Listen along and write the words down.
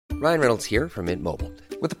Ryan Reynolds here from Mint Mobile.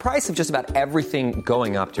 With the price of just about everything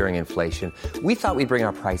going up during inflation, we thought we'd bring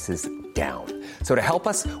our prices down. So to help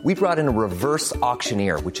us, we brought in a reverse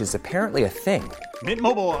auctioneer, which is apparently a thing. Mint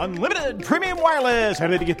Mobile Unlimited Premium Wireless. How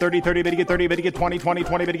to get 30, 30, bit to get 30, bit to get 20, 20,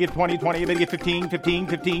 20, bit to get 20, 20, bit to get 15, 15,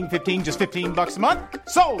 15, 15, just $15 a month?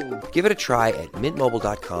 Sold! Give it a try at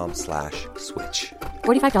mintmobile.com/switch.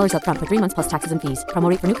 $45 up front for 3 months plus taxes and fees. Promo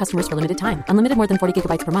rate for new customers for limited time. Unlimited more than 40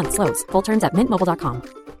 gigabytes per month. Slows full terms at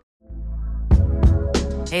mintmobile.com.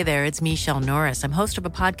 Hey there, it's Michelle Norris. I'm host of a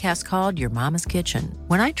podcast called Your Mama's Kitchen.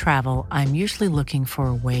 When I travel, I'm usually looking for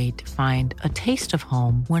a way to find a taste of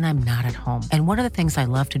home when I'm not at home. And one of the things I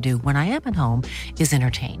love to do when I am at home is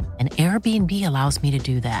entertain. And Airbnb allows me to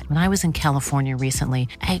do that. When I was in California recently,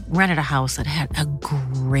 I rented a house that had a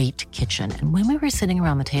great kitchen. And when we were sitting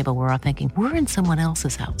around the table, we're all thinking, we're in someone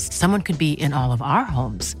else's house. Someone could be in all of our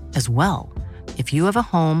homes as well. If you have a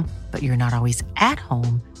home, but you're not always at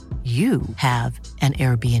home, you have an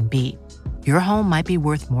Airbnb. Your home might be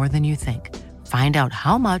worth more than you think. Find out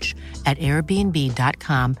how much at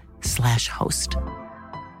airbnb.com/host.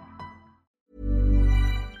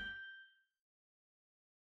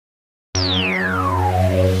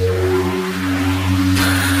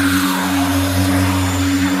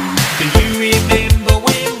 Do you remember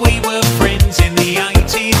when we were friends in the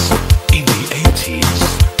 80s? In the 80s.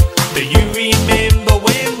 Do you remember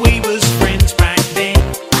when we was friends back then?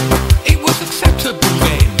 It was acceptable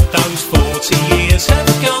then. Those 40 years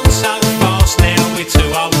have gone so fast. Now we're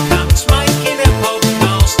two old cunts making a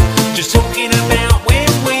podcast. Just talking about when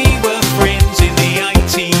we were friends in the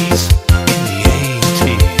 80s. In the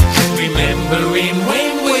 80s. Remembering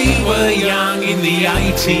when we were young in the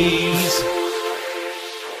 80s.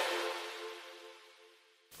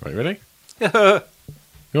 Right, ready? Yeah,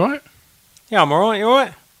 You alright? I'm alright, you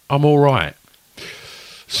alright? I'm alright.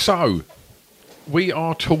 So, we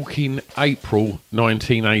are talking April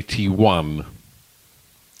 1981.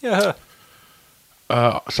 Yeah.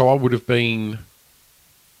 So I would have been...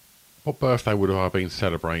 What birthday would I have been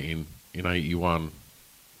celebrating in 81?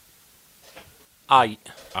 8.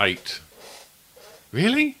 8.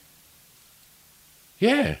 Really?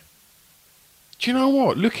 Yeah. Do you know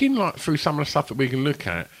what? Looking like through some of the stuff that we can look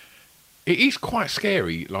at, it is quite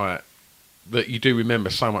scary, like, that you do remember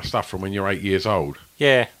so much stuff from when you're 8 years old.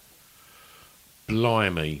 Yeah.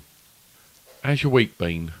 Blimey. How's your week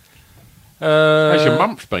been? How's your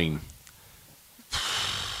month been?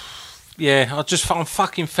 Yeah, I'm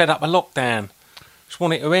fucking fed up of lockdown. Just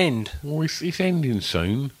want it to end. Well, it's ending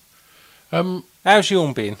soon. How's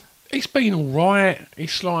yours been? It's been alright.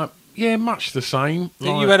 It's like, yeah, much the same.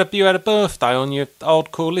 You had a birthday on your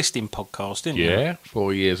hardcore listing podcast, didn't you? Yeah,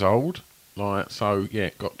 4 years old. Like, so,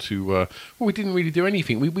 yeah, got to... well, we didn't really do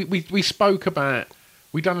anything. We spoke about...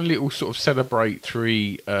 We done a little sort of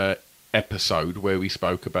celebratory episode where we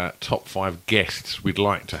spoke about top 5 guests we'd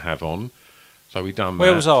like to have on. So we done that.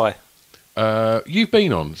 Where was I? You've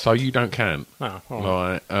been on, so you don't count. Oh, all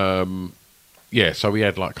right. Like, yeah, so we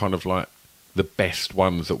had like kind of like the best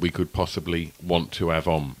ones that we could possibly want to have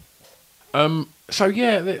on. So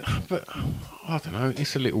yeah, but I don't know.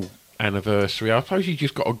 It's a little anniversary. I suppose you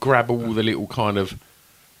just got to grab all the little kind of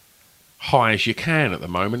highs you can at the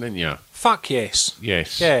moment, haven't you? Fuck yes.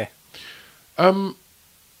 Yes. Yeah.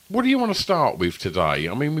 What do you want to start with today?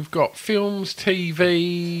 I mean, we've got films,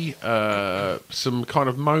 TV, some kind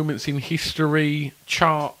of moments in history,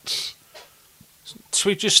 charts. Should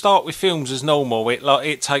we just start with films as normal?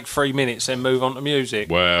 It take 3 minutes, then move on to music.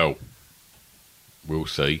 Well, we'll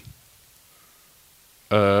see.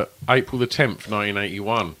 April the 10th,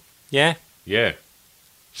 1981. Yeah. Yeah.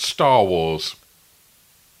 Star Wars.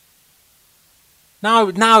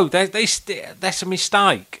 No, that's a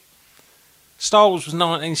mistake. Star Wars was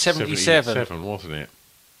 1977. 77, wasn't it?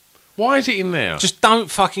 Why is it in there? Just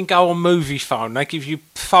don't fucking go on Movie Phone. They give you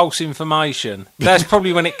false information. That's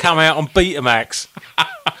probably when it come out on Betamax.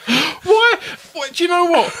 Why? Do you know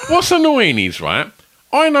what? What's annoying is, right,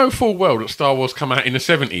 I know full well that Star Wars come out in the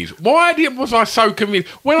 70s. Why was I so convinced?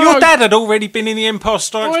 Your dad had already been in The Empire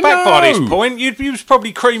Strikes Back by this point. You was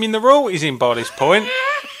probably creaming the royalties in by this point.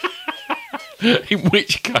 In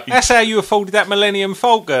which case... That's how you afforded that Millennium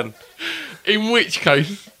Falcon. In which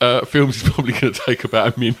case, films is probably going to take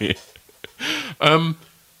about a minute.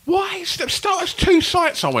 Why? There's 2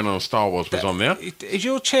 sites I went on Star Wars was on there. Is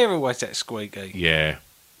your chair always that squeaky? Yeah.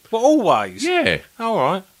 Well, always? Yeah. All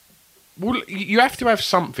right. Well, you have to have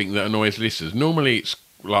something that annoys listeners. Normally it's,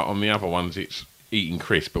 like on the other ones, it's eating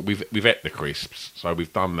crisps, but we've ate the crisps, so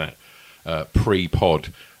we've done that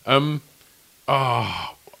pre-pod. I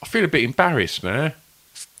feel a bit embarrassed now.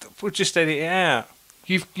 We'll just edit it out.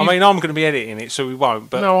 I mean, I'm going to be editing it, so we won't.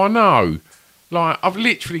 But no, I know. Like, I've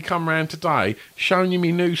literally come round today, showing you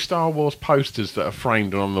me new Star Wars posters that are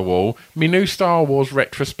framed on the wall, me new Star Wars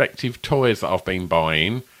retrospective toys that I've been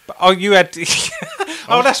buying. oh, you had.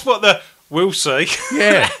 That's what the. We'll see.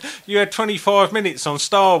 Yeah. You had 25 minutes on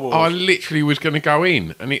Star Wars. I literally was going to go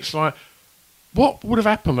in, and it's like, what would have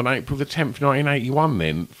happened on April the 10th, 1981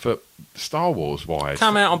 then, for Star Wars wise?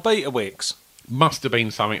 Come out on Betawix. Must have been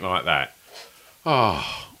something like that.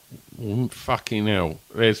 Oh, fucking hell.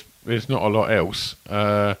 There's not a lot else.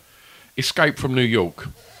 Escape from New York.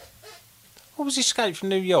 What was Escape from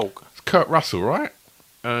New York? It's Kurt Russell, right?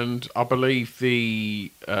 And I believe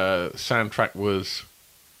the soundtrack was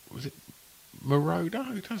it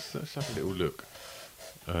Moroder? Let's have a little look.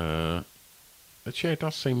 The chair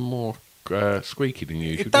does seem more squeaky than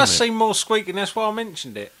usual. It does seem more squeaky, that's why I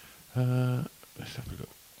mentioned it. Let's have a look.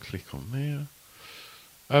 Click on there.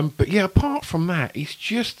 But yeah, apart from that, it's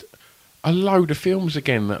just a load of films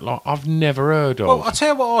again that like I've never heard of. Well, I'll tell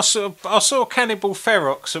you what, I saw Cannibal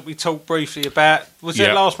Ferox that we talked briefly about. Was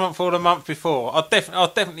it last month or the month before? I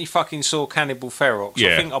definitely fucking saw Cannibal Ferox.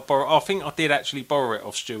 Yeah. I think I did actually borrow it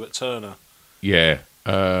off Stuart Turner. Yeah.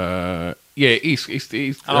 He's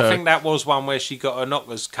And I think that was one where she got her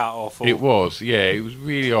knockers cut off. It was, yeah. It was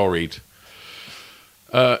really horrid.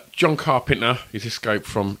 John Carpenter is Escape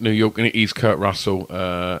from New York, and it is Kurt Russell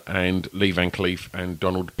and Lee Van Cleef and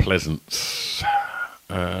Donald Pleasance.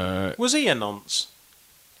 Was he a nonce?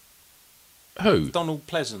 Who? Donald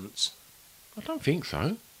Pleasance. I don't think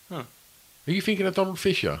so. Huh. Are you thinking of Donald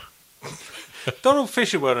Fisher? Donald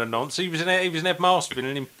Fisher weren't a nonce. He was an Ed Masterman,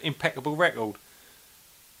 an impeccable record.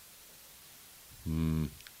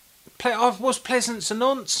 Was Pleasance a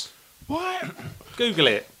nonce? What? Google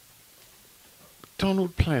it.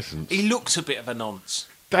 Donald Pleasance. He looks a bit of a nonce.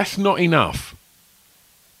 That's not enough.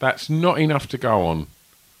 That's not enough to go on.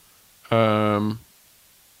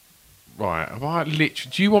 Right. Have I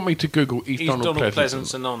literally? Do you want me to Google is Donald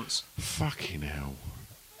Pleasance a nonce? Fucking hell.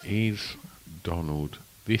 Is Donald...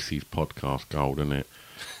 This is podcast gold, isn't it?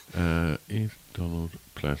 Is Donald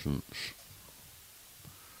Pleasance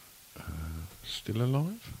still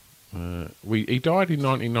alive? He died in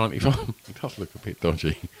 1995. He does look a bit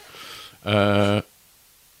dodgy. It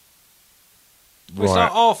was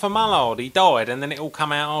like Arthur Mallard. He died, and then it all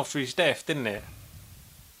come out after his death, didn't it?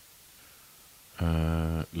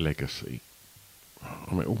 Legacy.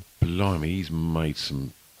 I mean, oh, blimey, he's made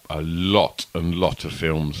a lot of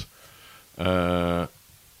films. There's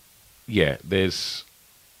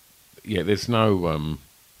no.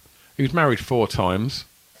 He was married 4 times,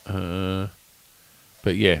 but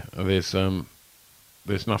yeah, there's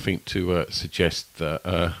nothing to suggest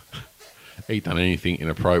that he'd done anything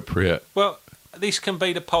inappropriate. Well, this can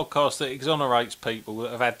be the podcast that exonerates people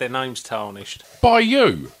that have had their names tarnished by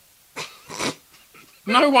you.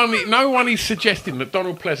 No one is suggesting that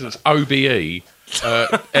Donald Pleasance OBE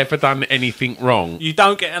ever done anything wrong. You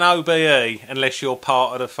don't get an OBE unless you're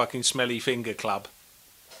part of the fucking Smelly Finger Club.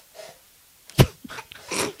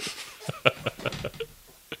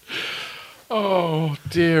 Oh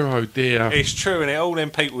dear. It's true, and all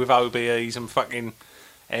them people with OBEs and fucking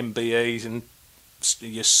MBEs and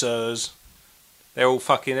your sirs, they're all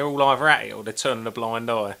either at it or they're turning a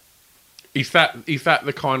blind eye. Is that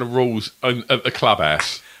the kind of rules at the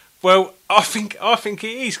clubhouse? Well, I think it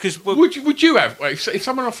is because would you have if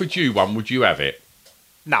someone offered you one? Would you have it?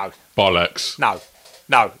 No. Bollocks. No,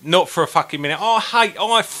 not for a fucking minute.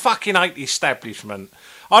 I fucking hate the establishment.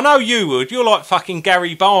 I know you would. You're like fucking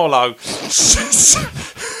Gary Barlow,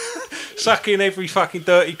 sucking every fucking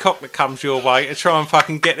dirty cock that comes your way to try and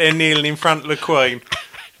fucking get there kneeling in front of the Queen.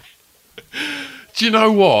 Do you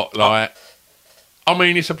know what? Like, I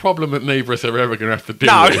mean, it's a problem that neither of us are ever going to have to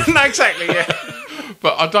deal with. No, exactly, yeah.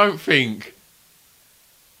 But I don't think...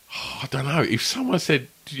 I don't know. If someone said,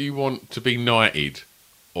 do you want to be knighted?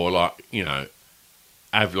 Or, like, you know,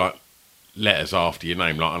 have, like, letters after your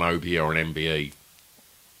name, like an OBE or an MBE.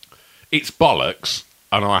 It's bollocks,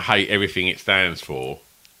 and I hate everything it stands for.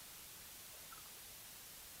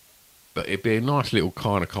 But it'd be a nice little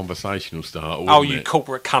kind of conversational start, oh, you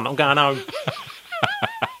corporate cunt. I'm going home.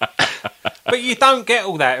 But you don't get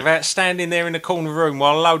all that without standing there in the corner room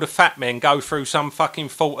while a load of fat men go through some fucking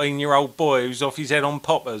 14-year-old boy who's off his head on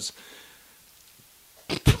poppers.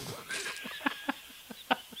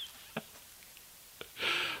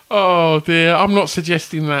 Oh dear, I'm not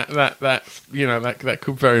suggesting that you know that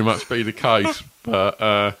could very much be the case,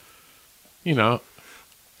 but you know,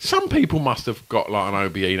 some people must have got like an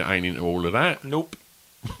OBE that ain't into all of that. Nope.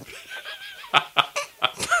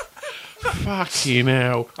 Fucking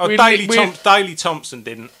hell. Oh, Daley Thompson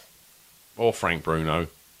didn't. or Frank Bruno.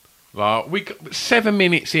 Like, we got 7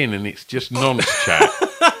 minutes in and it's just nonce chat.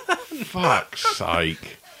 Fuck's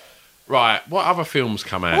sake. Right, what other films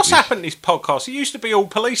come out? What's happened to this podcast? It used to be all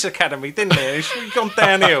Police Academy, didn't it? It's really gone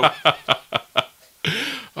downhill.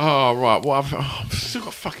 Oh, right. I've still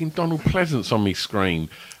got fucking Donald Pleasance on my screen.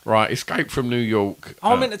 Right, Escape from New York.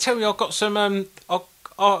 I meant to tell you, I've got some...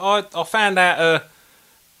 I found out...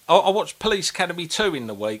 I watched Police Academy 2 in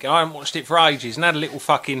the week. I haven't watched it for ages and had a little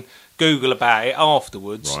fucking Google about it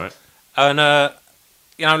afterwards. Right. And,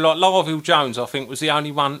 you know, like Larville Jones, I think, was the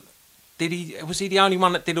only one... Was he the only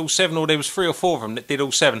one that did all 7, or there was 3 or 4 of them that did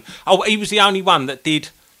all 7? Oh, he was the only one that did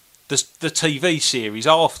the TV series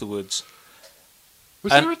afterwards.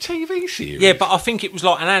 Was there a TV series? Yeah, but I think it was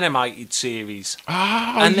like an animated series.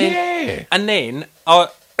 Oh, and then, yeah. And then I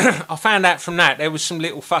I found out from that there was some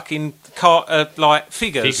little fucking like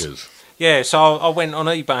figures. Yeah, so I went on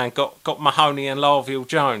eBay and got Mahoney and Larville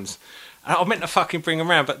Jones. And I meant to fucking bring them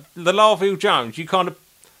around, but the Larville Jones, you kind of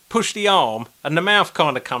push the arm and the mouth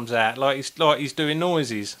kind of comes out like he's doing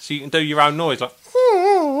noises, so you can do your own noise like.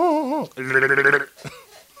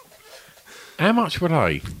 How much were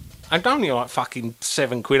they? And only like fucking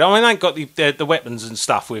 £7. I mean, they ain't got the weapons and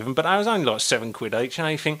stuff with them, but they was only like £7 each.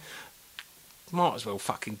 And you think, might as well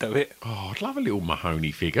fucking do it. Oh, I'd love a little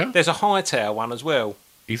Mahoney figure. There's a Hightower one as well.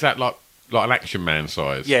 Is that like an Action Man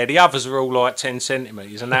size? Yeah, the others are all like 10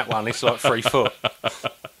 centimetres, and that one is like 3 foot.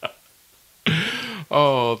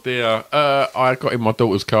 Oh dear! I got in my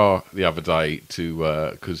daughter's car the other day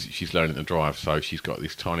because she's learning to drive, so she's got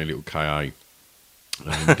this tiny little KA.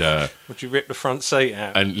 And would you rip the front seat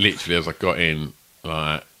out? And literally, as I got in,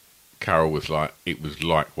 like Carol was like, it was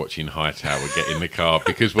like watching Hightower get in the car,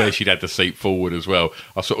 because where she'd had the seat forward as well,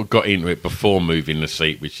 I sort of got into it before moving the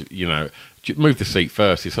seat, which, you know, move the seat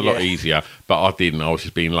first. It's a lot easier, but I didn't. I was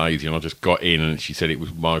just being lazy, and I just got in, and she said it was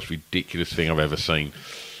the most ridiculous thing I've ever seen.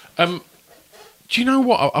 Do you know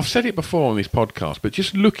what? I've said it before on this podcast, but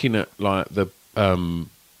just looking at like the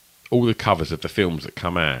all the covers of the films that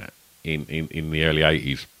come out in the early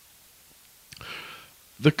 80s,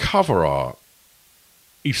 the cover art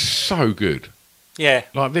is so good. Yeah.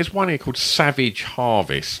 Like, there's one here called Savage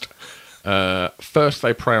Harvest. First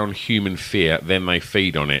they prey on human fear, then they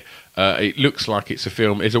feed on it. It looks like it's a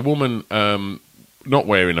film. There's a woman not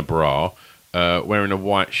wearing a bra, wearing a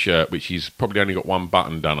white shirt, which he's probably only got one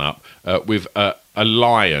button done up, with a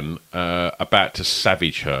lion about to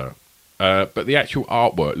savage her. But the actual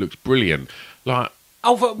artwork looks brilliant. Like,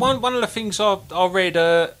 one of the things I read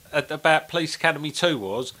about Police Academy 2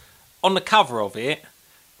 was, on the cover of it,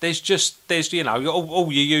 there's you know,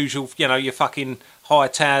 all your usual, you know, your fucking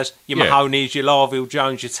Hightowers, your Mahonies, your Larville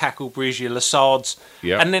Jones, your Tackleberries, your Lassards,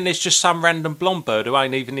 and then there's just some random blonde bird who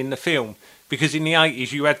ain't even in the film, because in the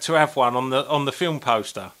 80s you had to have one on the film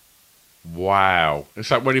poster. Wow. Is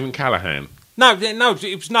that William Callahan? No,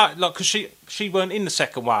 it was not, like, because she weren't in the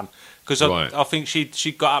second one, because I think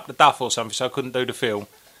she got up the duff or something, so I couldn't do the film.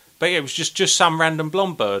 But yeah, it was just some random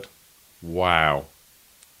blonde bird. Wow.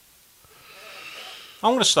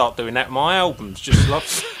 I'm going to start doing that in my albums, just like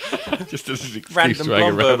just as an excuse random to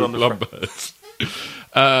hang blonde bird around on with the blonde birds.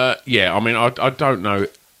 Yeah, I mean, I don't know.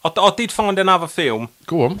 I did find another film.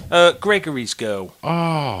 Go on. Gregory's Girl.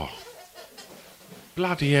 Oh,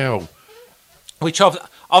 bloody hell! Which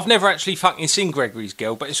I've never actually fucking seen Gregory's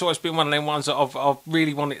Girl, but it's always been one of them ones that I've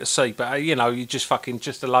really wanted to see. But you know, you're just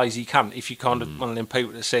a lazy cunt if you kind of one of them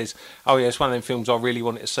people that says, "Oh yeah, it's one of them films I really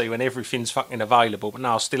wanted to see," when everything's fucking available. But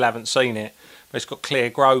no, I still haven't seen it. But it's got Claire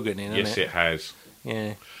Grogan in it. Yes, it has.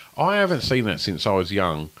 Yeah. I haven't seen that since I was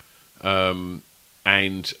young, and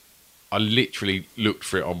I literally looked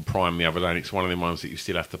for it on Prime the other day, and it's one of them ones that you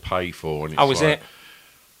still have to pay for. And it's is it?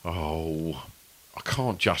 Oh, I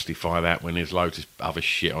can't justify that when there's loads of other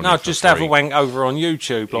shit on. No, it just for have free. a wank over on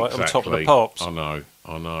YouTube, like on top of the pops. I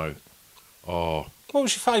know. Oh. What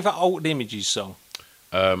was your favourite Altered Images song?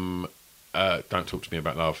 Don't Talk to Me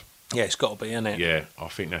About Love. Yeah, it's got to be, isn't it? Yeah, I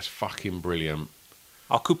think that's fucking brilliant.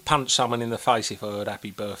 I could punch someone in the face if I heard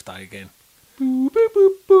Happy Birthday again. Boop, boop,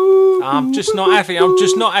 boop, boop, I'm just not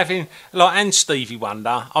having, like, and Stevie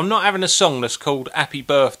Wonder, I'm not having a song that's called Happy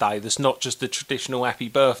Birthday that's not just the traditional Happy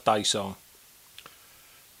Birthday song.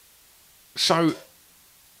 So,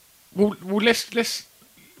 well, let's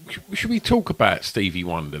should we talk about Stevie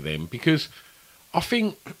Wonder then? Because I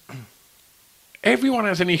think everyone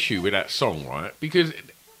has an issue with that song, right? Because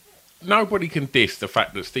nobody can diss the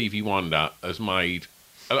fact that Stevie Wonder has made.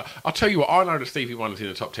 I'll tell you what. I know that Stevie Wonder's in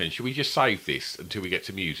the top 10. Should we just save this until we get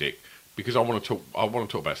to music? Because I want to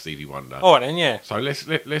talk about Stevie Wonder. All right, then, yeah. So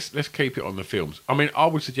let's keep it on the films. I mean, I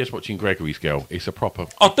would suggest watching Gregory's Girl. It's a proper.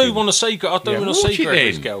 I do want to see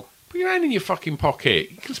Gregory's Girl. Put your hand in your fucking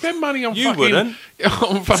pocket. You can spend money on You fucking wouldn't.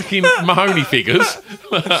 on fucking Mahoney figures.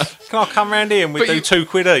 Can I come round here and we But do you-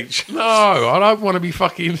 £2 each? No, I don't want to be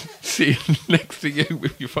fucking sitting next to you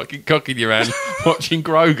with your fucking cock in your hand watching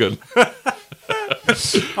Grogan.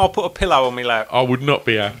 I'll put a pillow on my lap. I would not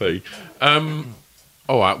be happy.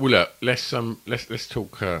 All right, well look, let's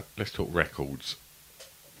talk records.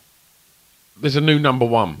 There's a new number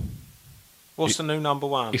one. What's the new number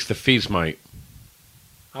one? It's the Fizz, mate.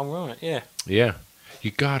 Oh, right, yeah. Yeah.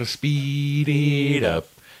 You gotta speed it up,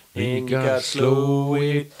 and you And gotta slow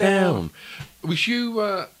it down. Was you?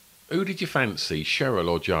 Who did you fancy, Cheryl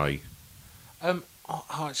or Jay? I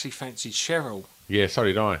actually fancied Cheryl. Yeah, so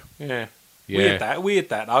did I. Yeah. Yeah. Weird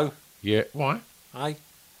that, though. Yeah. Why? Eh?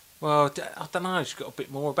 Well, I don't know. She's got a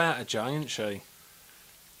bit more about her, Jay, hasn't she?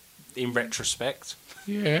 In retrospect.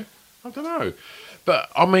 Yeah. I don't know, but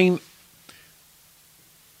I mean,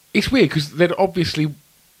 it's weird because they're obviously.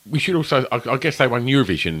 We should also. I guess they won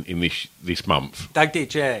Eurovision in this month. They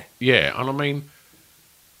did, yeah. Yeah, and I mean,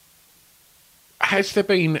 has there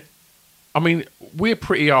been? I mean, we're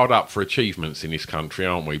pretty hard up for achievements in this country,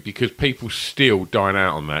 aren't we? Because people still dine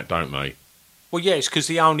out on that, don't they? Well, yeah, it's because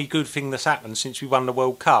the only good thing that's happened since we won the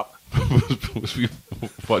World Cup. Was we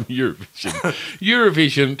won Eurovision.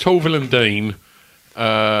 Eurovision, Torval and Dean.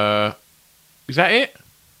 Is that it?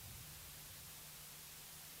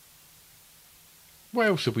 What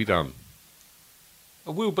else have we done?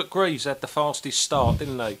 Wilbert Greaves had the fastest start,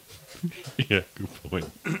 didn't they? Yeah, good point.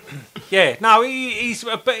 Yeah, no, he's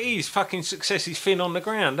fucking success is thin on the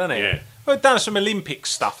ground, isn't it? Yeah. Well, done some Olympic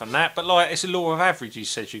stuff and that, but like it's a law of averages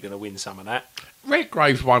says you're going to win some of that.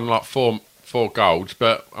 Redgrave's won like four golds,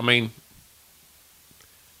 but I mean,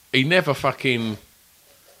 he never fucking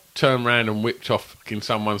turned round and whipped off fucking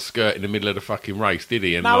someone's skirt in the middle of the fucking race, did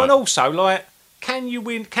he? And No, like, and also like, can you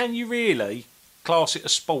win? Can you really class it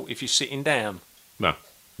as sport if you're sitting down?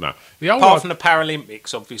 no. The old Apart from the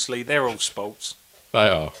Paralympics, obviously, they're all sports. they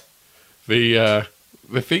are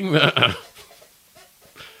the thing that.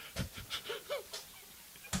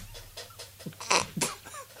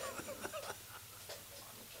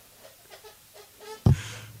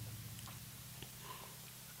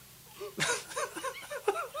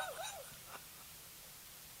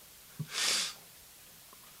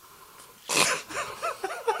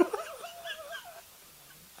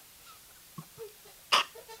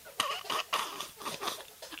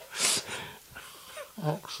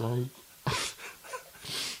 Actually.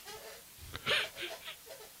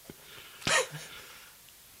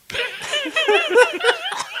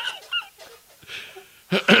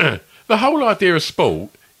 The whole idea of sport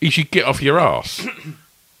is you get off your ass,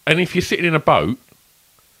 and if you're sitting in a boat,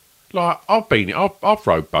 like I've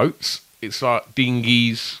rowed boats. It's like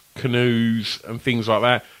dinghies, canoes, and things like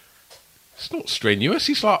that. It's not strenuous.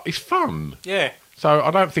 It's fun. Yeah. So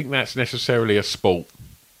I don't think that's necessarily a sport.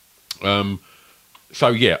 So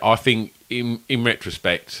yeah, I think in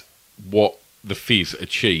retrospect, what the Fizz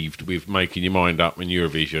achieved with Making Your Mind Up and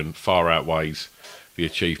Eurovision far outweighs the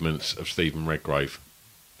achievements of Stephen Redgrave.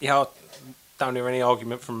 Yeah, I don't hear any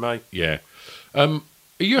argument from me. Yeah. Are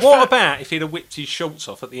you a What fan? about if he'd have whipped his shorts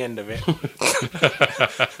off at the end of it?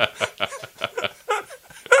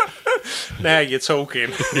 Now you're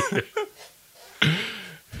talking.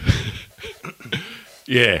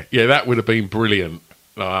 Yeah, that would have been brilliant.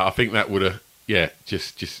 I think that would have,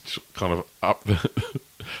 just kind of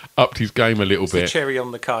upped his game a little The bit. cherry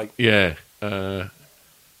on the cake. Yeah, and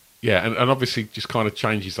obviously just kind of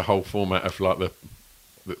changes the whole format of like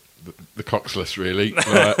the coxless, really.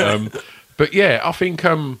 Like, but yeah, I think.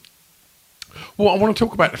 Well, I want to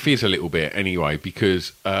talk about the Fizz a little bit anyway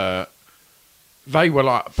because they were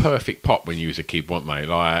like perfect pop when you was a kid, weren't they?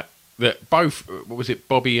 Like that both. What was it,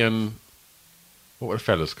 Bobby and what were the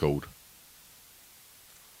fellas called?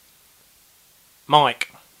 Mike.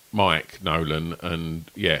 Nolan and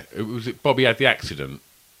was it Bobby had the accident?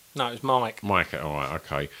 No, it was Mike. Mike, all right,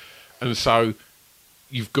 okay. And so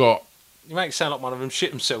you've got You make it sound like one of them shit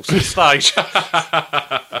themselves on stage.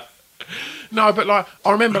 no, but like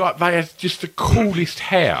I remember, like they had just the coolest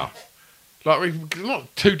hair, like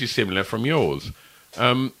not too dissimilar from yours,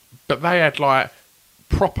 but they had like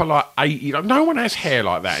proper like 80. Like no one has hair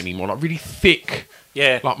like that anymore. Like really thick,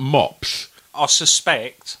 Yeah. like mops. I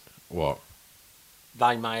suspect What?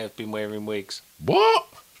 they may have been wearing wigs. What?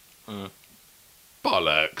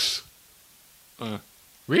 Bollocks.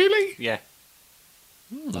 Really? Yeah.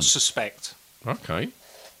 I suspect. Okay.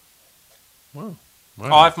 Wow.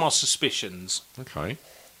 I have my suspicions. Okay.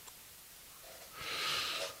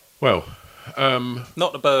 Well,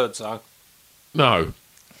 Not the birds, though. no.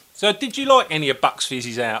 So, did you like any of Bucks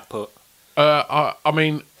Fizz's output? I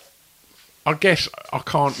mean, I guess I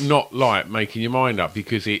can't not like Making Your Mind Up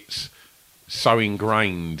because it's so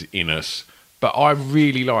ingrained in us. But I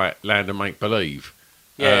really like Land of Make Believe.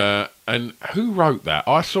 Yeah. And who wrote that?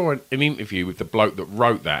 I saw an interview with the bloke that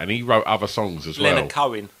wrote that, and he wrote other songs as well. Leonard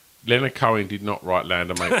Cohen. Leonard Cohen did not write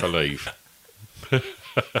Land of Make Believe. Run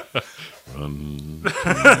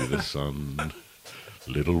to the sun,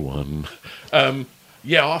 little one.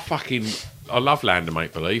 Yeah, I love Land of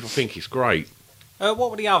Make Believe. I think it's great.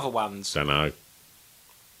 What were the other ones? Don't know.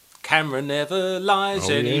 Camera never lies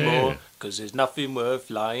Oh, anymore, yeah. 'cause there's nothing worth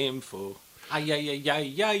lying for. Ay, ay, ay,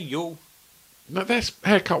 ay, ay, yo. No, that's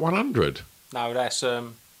Haircut 100. No, that's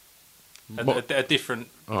What? a different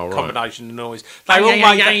Oh, right. combination of noise. They all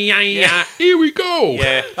made that- Here we go.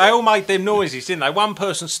 Yeah, they all made them noises, didn't they? One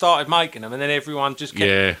person started making them, and then everyone just kept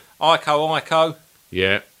Yeah. Ico.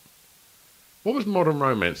 Yeah. What was Modern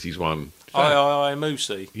Romance's one? I,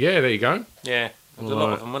 Moosey. Yeah, there you go. Yeah, there was a lot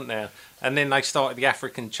Right. of them, weren't there? And then they started the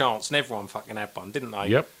African chants, and everyone fucking had one, didn't they?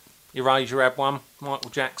 Yep. Erasure had one,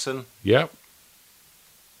 Michael Jackson. Yep.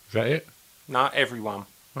 Is that it? No, everyone.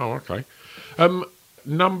 Oh, okay.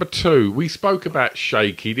 Number 2, we spoke about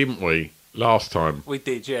Shaky, didn't we, last time? We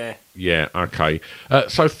did, yeah. Yeah, okay.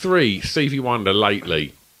 So 3, Stevie Wonder,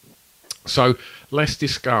 Lately. So let's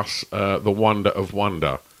discuss The Wonder of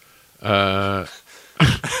Wonder. That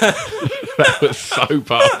was so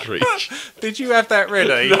Partridge. Did you have that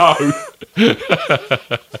ready? No.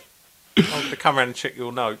 I'll have to come around and check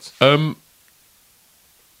your notes. I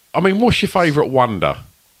mean, what's your favourite Wonder?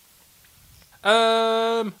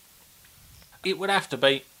 It would have to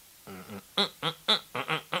be.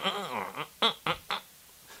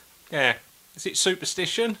 Yeah. Is it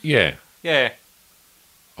Superstition? Yeah. Yeah.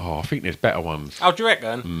 Oh, I think there's better ones. Oh, do you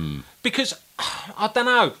reckon? Because I don't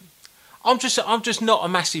know. I'm just not a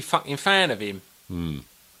massive fucking fan of him.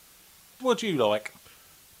 What do you like?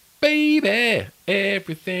 Baby,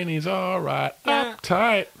 everything is alright. Yeah.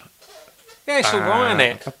 Uptight. Yeah, it's alright,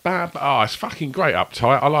 isn't it? Oh, it's fucking great,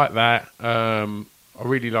 Uptight. I like that. I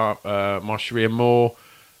really like My Sharia Moore.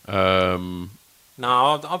 No,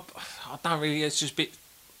 I don't really. It's just a bit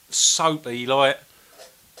soapy, like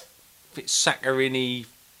a bit saccharine-y,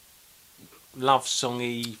 love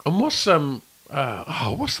songy. And what's one of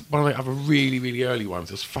the other really, really early ones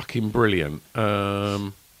that's fucking brilliant?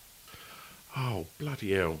 Oh,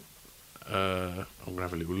 bloody hell. I'm going to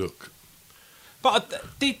have a little look. But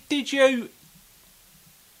did you?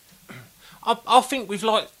 I think with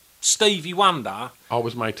like Stevie Wonder. I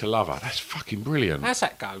Was Made to Love Her. That's fucking brilliant. How's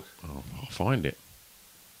that go? Oh, I'll find it.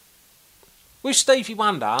 With Stevie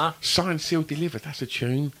Wonder, Signed, Sealed, Delivered. That's a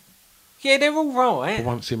tune. yeah, they're all For right.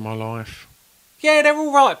 Once in My Life. Yeah, they're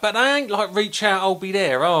all right, but they ain't like Reach Out, I'll Be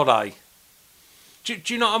There, are they? Do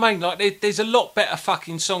you know what I mean? Like, there's a lot better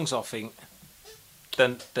fucking songs, I think,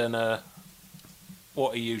 than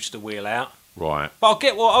what he used to wheel out. Right. But I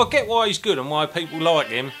get why he's good and why people like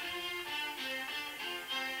him.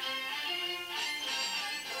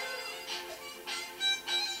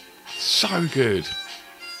 So good.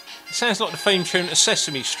 It sounds like the theme tune to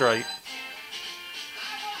Sesame Street.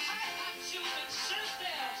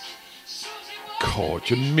 God,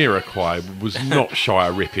 Jamiroquai was not shy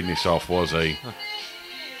of ripping this off, was he?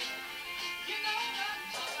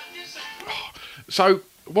 So,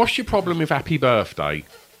 what's your problem with Happy Birthday?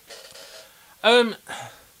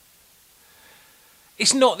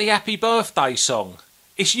 It's not the Happy Birthday song.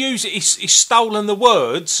 It's stolen the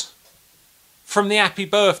words from the Happy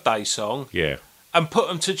Birthday song Yeah. and put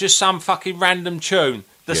them to just some fucking random tune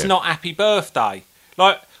that's Yeah. not Happy Birthday.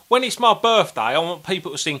 Like, when it's my birthday, I want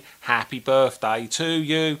people to sing Happy Birthday to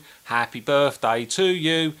you, Happy Birthday to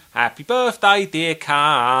you, Happy Birthday, dear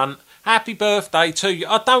cunt, Happy Birthday to you.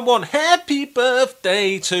 I don't want Happy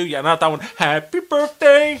Birthday to you, and I don't want Happy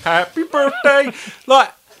Birthday, Happy Birthday.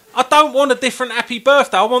 Like, I don't want a different Happy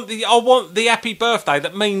Birthday. I want the Happy Birthday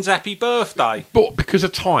that means Happy Birthday. But because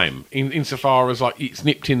of time, insofar as like it's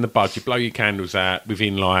nipped in the bud, you blow your candles out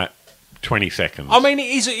within like 20 seconds. I mean,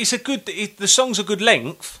 the song's a good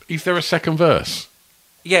length. Is there a second verse?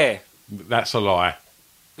 Yeah. That's a lie.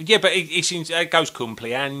 Yeah, but it goes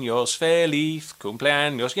cumpleaños, feliz,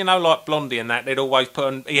 cumpleaños. You know, like Blondie and that, they'd always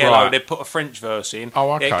put Right. they'd put a French verse in.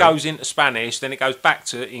 Oh, okay. It goes into Spanish, then it goes back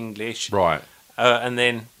to English, Right. and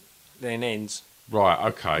then ends Right,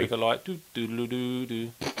 okay. with a like do do do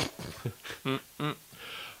do do.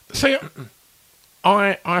 See,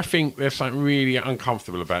 I think there's something really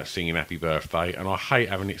uncomfortable about singing Happy Birthday, and I hate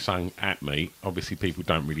having it sung at me. Obviously, people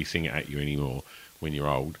don't really sing it at you anymore when you're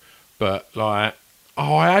old. But, like,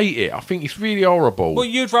 I hate it. I think it's really horrible. Well,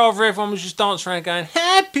 you'd rather everyone was just dancing around going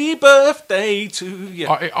 "Happy Birthday to you."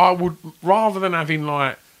 I would, rather than having,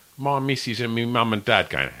 like, my missus and my mum and dad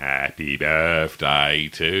going, happy birthday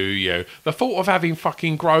to you. The thought of having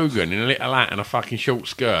fucking Grogan in a little hat and a fucking short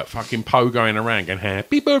skirt, fucking pogoing around going,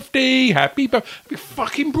 happy birthday, happy birthday. It'd be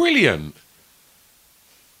fucking brilliant.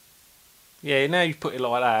 Yeah, now you put it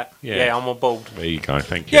like that. Yeah. Yeah, I'm on board. There you go,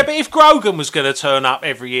 thank you. Yeah, but if Grogan was going to turn up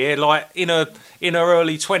every year, like in her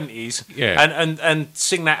early 20s, Yeah. and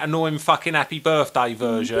sing that annoying fucking happy birthday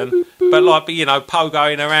version, but like be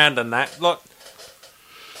pogoing around and that, like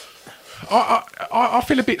I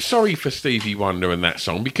feel a bit sorry for Stevie Wonder and that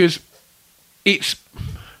song because it's.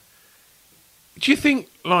 Do you think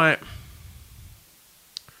like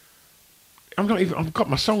I've got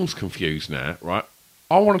my songs confused now, right?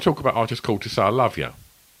 I want to talk about I Just Called to Say I Love You,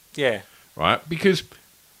 yeah, right? Because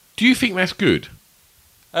do you think that's good?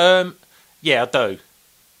 yeah, I do.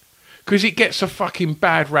 Because it gets a fucking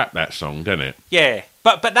bad rap, that song, doesn't it? Yeah,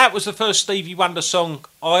 but that was the first Stevie Wonder song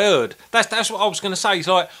I heard. That's what I was going to say. It's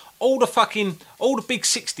like all the big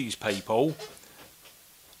 60s people,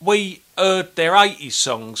 we heard their 80s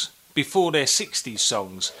songs before their 60s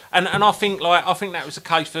songs, and I think that was the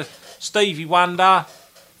case for Stevie Wonder,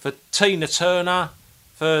 for Tina Turner,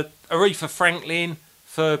 for Aretha Franklin,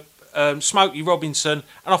 for Smokey Robinson,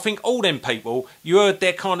 and I think all them people, you heard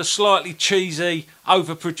their kind of slightly cheesy,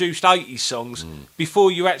 overproduced 80s songs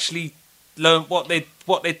before you actually learned what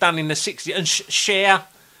they'd done in the 60s. And Cher,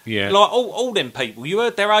 Yeah. like all them people, you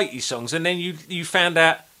heard their 80s songs, and then you found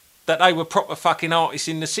out that they were proper fucking artists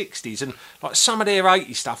in the 60s, and like some of their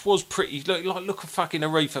 80s stuff was pretty. Look at fucking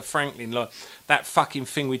Aretha Franklin, like that fucking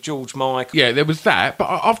thing with George Michael. Yeah, there was that.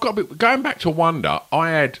 But I've got a bit, going back to Wonder.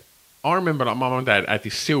 I remember like my mum and dad had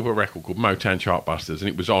this silver record called Motown Chartbusters, and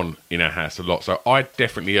it was on in our house a lot. So I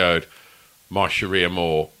definitely heard My Sharia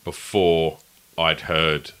Moore before I'd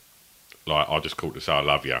heard like I Just Called to Say I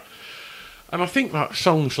Love You. And I think like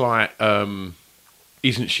songs like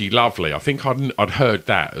Isn't She Lovely? I think I'd heard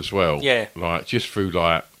that as well. Yeah. Like just through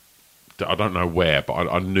like I don't know where, but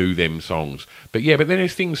I knew them songs. But yeah, but then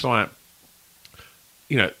there's things like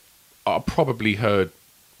I probably heard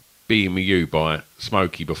Being With You by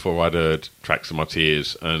Smokey before I'd heard Tracks of My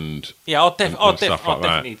Tears and Yeah, I stuff like that.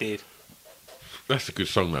 definitely did. That's a good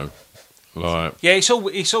song though. Like Yeah, it's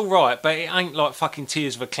all right, but it ain't like fucking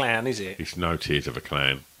Tears of a Clown, is it? it's no Tears of a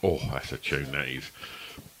Clown. Oh, that's a tune that is.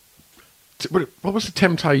 What was the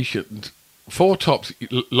Temptations? Four Tops,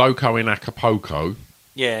 Loco in Acapulco.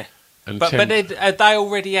 Yeah. And But they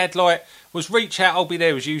already had like was Reach Out I'll Be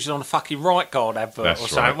There was used on a fucking Right Guard advert That's or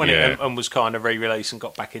something, right, wasn't yeah. it? And was kind of re-released and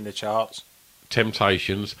got back in the charts.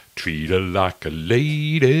 Temptations, Treat Her Like a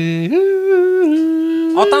Lady. I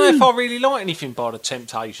don't know if I really like anything by the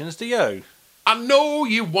Temptations, do you? I know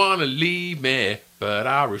you want to leave me, but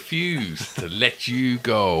I refuse to let you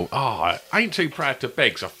go. Oh, I ain't too proud to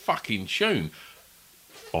beg's a fucking tune.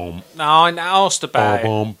 Bom, No, I asked about it.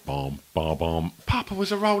 bom, bom, bom, bom. Papa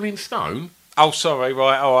was a Rolling Stone. Oh, sorry,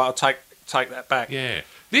 right. Oh, I'll take that back. Yeah.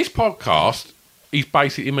 This podcast is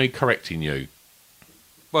basically me correcting you.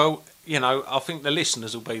 Well, I think the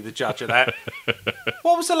listeners will be the judge of that.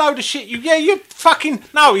 What was the load of shit you fucking...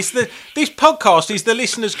 No, this podcast is the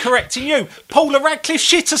listeners correcting you. Paula Radcliffe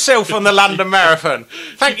shit herself on the London Marathon.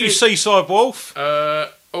 Thank you, Seaside Wolf.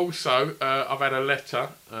 Also, I've had a letter.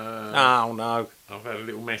 Oh, no. I've had a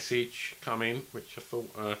little message come in, which I thought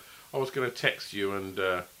I was going to text you and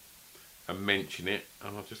mention it,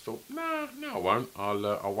 and I just thought, no, I won't.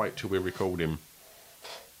 I'll wait till we're recording.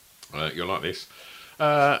 You'll like this.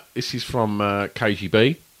 This is from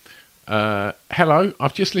KGB. Hello,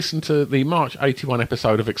 I've just listened to the March 81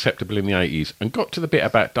 episode of Acceptable in the 80s and got to the bit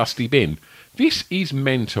about Dusty Bin. This is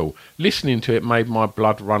mental. Listening to it made my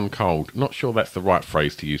blood run cold. Not sure that's the right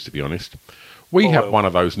phrase to use, to be honest. We had one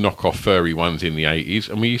of those knockoff furry ones in the 80s,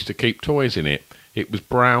 and we used to keep toys in it. It was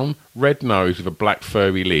brown, red nose with a black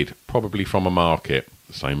furry lid, probably from a market,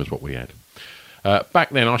 the same as what we had.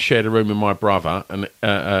 Back then, I shared a room with my brother, and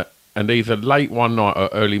either late one night or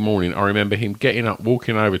early morning, I remember him getting up,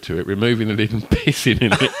 walking over to it, removing the lid and pissing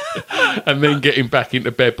in it, and then getting back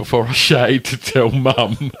into bed before I shouted to tell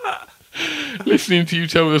Mum. Listening to you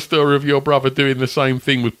tell the story of your brother doing the same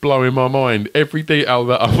thing was blowing my mind. Every detail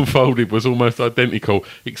that unfolded was almost identical,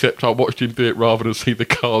 except I watched him do it rather than see the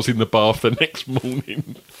cars in the bath the next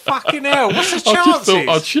morning. Fucking hell, what's the chances? I just thought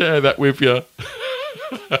I'd share that with you.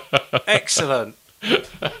 Excellent.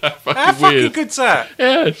 How fucking good's that?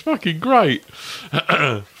 Yeah, it's fucking great.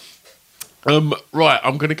 Right,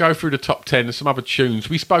 I'm going to go through the top 10 and some other tunes.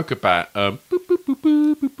 We spoke about in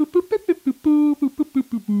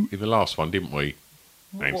the last one, didn't we?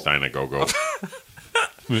 Name's Dana Gogo.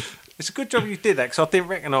 It's a good job you did that because I didn't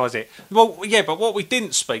recognise it. Well, yeah, but what we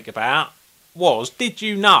didn't speak about was, did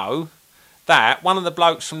you know that one of the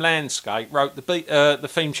blokes from Landscape wrote the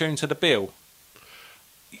theme tune to the Bill?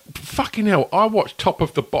 Fucking hell, I watched Top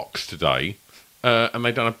of the Box today, and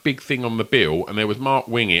they done a big thing on the Bill, and there was Mark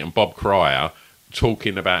Wingett and Bob Cryer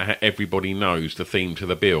talking about how everybody knows the theme to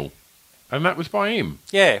the Bill. And that was by him.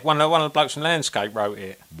 Yeah, one of the blokes from Landscape wrote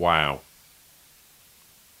it. Wow.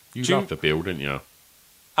 You loved the Bill, didn't you?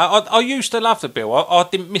 I used to love the Bill. I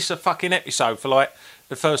didn't miss a fucking episode for like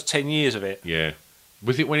the first 10 years of it. Yeah.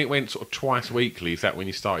 Was it when it went sort of twice weekly? Is that when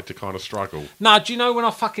you started to kind of struggle? No, do you know when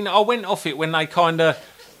I went off it when they kind of...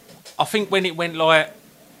 I think when it went like...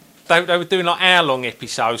 They were doing like hour-long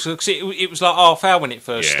episodes. Cause it was like half hour when it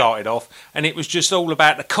first started off. And it was just all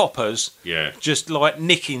about the coppers. Yeah. Just like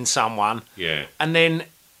nicking someone. Yeah. And then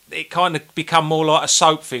it kind of become more like a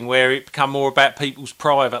soap thing where it become more about people's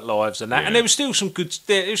private lives and that. Yeah. And there was still some good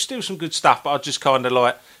stuff, but I just kind of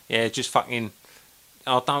like, yeah, just fucking...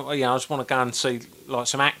 I just want to go and see like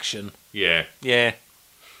some action. Yeah. Yeah.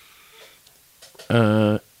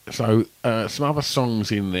 So some other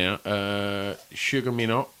songs in there. Sugar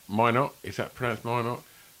Minot, is that pronounced Minot?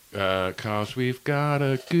 'Cause we've got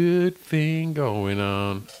a good thing going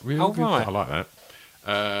on. Real good. Right. I like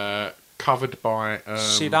that. Covered by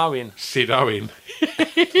Sid Owen. Sid Owen.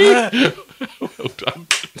 Well done.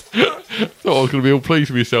 Thought I was going to be all pleased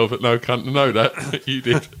with myself at no cunt to know that. You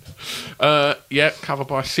did. Yeah, covered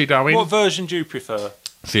by Sid Owen. What version do you prefer?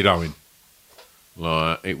 Sid Owen.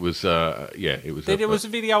 Like it was, it was. There was a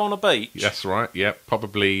video on a beach. That's right. Yeah,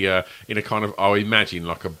 probably in a kind of, I imagine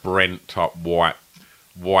like a Brent type white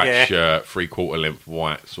shirt, 3/4 length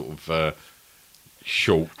white sort of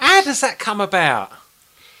short. How does that come about?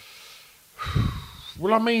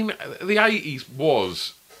 Well, I mean, the 80s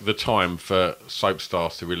was the time for soap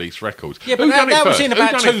stars to release records. Yeah, but Who done it that was first? in Who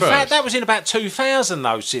about done it first? that was in about 2000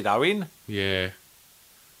 though, Sid Owen. Yeah.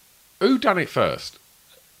 Who done it first?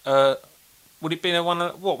 Would it be one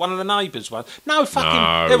of the neighbours' ones? No, fucking.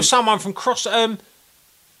 No. There was someone from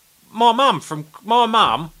my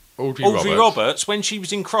mum, Audrey Roberts, when she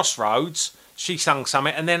was in Crossroads, she sung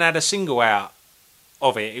something and then had a single out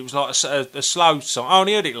of it. It was like a slow song. I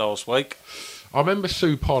only heard it last week. I remember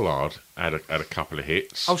Sue Pollard had a couple of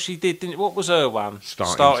hits. Oh, she did, didn't. What was her one?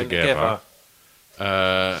 Starting Together.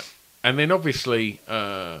 And then obviously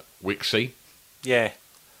Wixie. Yeah.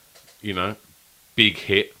 You know, big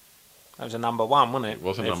hit. That was a number one, wasn't it? It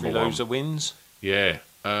was a Every number one. loser wins. Yeah.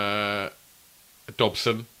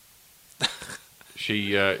 Dobson.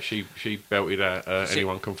 She belted out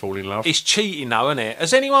Anyone Can Fall in Love. It's cheating though, isn't it?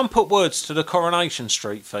 Has anyone put words to the Coronation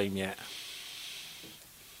Street theme yet?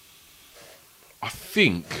 I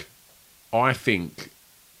think I've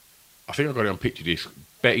got it on picture disc.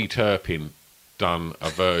 Betty Turpin done a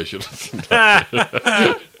version.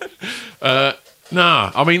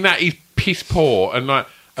 Nah, I mean that is piss poor and like.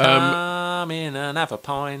 Come in and have a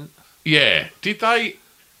pint. Yeah, did they?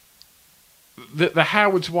 The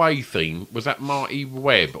Howard's Way theme, was that Marty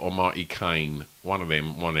Webb or Marty Kane? One of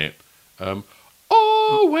them won it.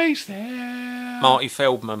 Always there. Marty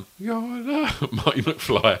Feldman. Your love, Marty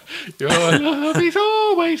McFly. Your love is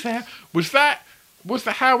always there. Was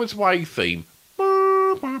the Howard's Way theme?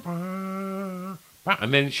 And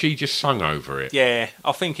then she just sung over it. Yeah,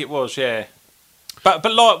 I think it was. Yeah, but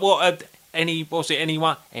like what?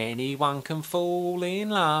 Anyone can fall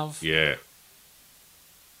in love. Yeah.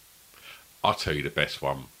 I'll tell you the best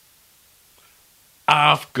one.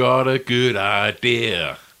 I've got a good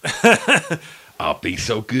idea. I'll be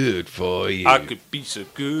so good for you. I could be so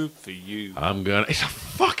good for you. It's a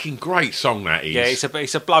fucking great song, that is. Yeah,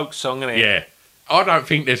 it's a bloke song, isn't it? Yeah. I don't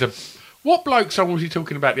think there's a... What bloke song was he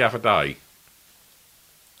talking about the other day?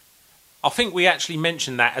 I think we actually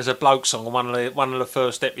mentioned that as a bloke song on one of the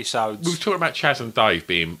first episodes. We were talking about Chaz and Dave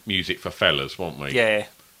being music for fellas, weren't we? Yeah.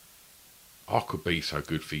 I could be so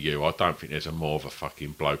good for you. I don't think there's a more of a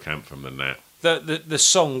fucking bloke anthem than that. The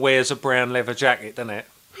song wears a brown leather jacket, doesn't it?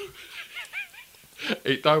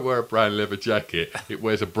 It don't wear a brown leather jacket. It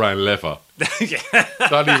wears a brown leather. Yeah.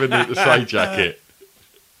 Don't even need to say jacket.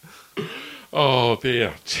 Oh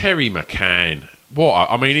dear, Terry McCann.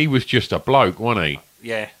 What? I mean, he was just a bloke, wasn't he?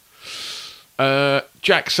 Yeah.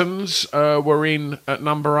 Jacksons were in at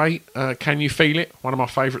number 8. Can You Feel It? One of my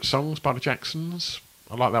favourite songs by the Jacksons.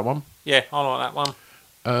 I like that one. Yeah, I like that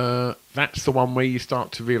one. That's the one where you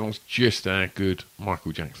start to realise just how good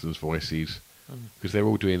Michael Jackson's voice is, because they're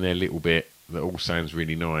all doing their little bit that all sounds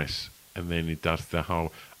really nice, and then he does the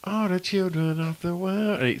whole the children of the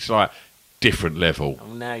world, and it's like different level.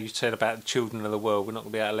 Oh, now you said about the children of the world, we're not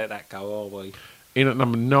going to be able to let that go, are we? In at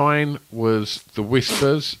number 9 was The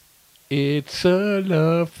Whispers. It's a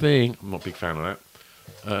love thing. I'm not a big fan of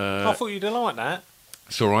I thought you'd have liked that.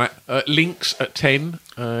 It's all right. Links at 10,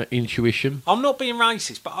 Intuition. I'm not being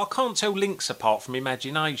racist, but I can't tell Links apart from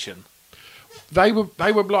Imagination. They were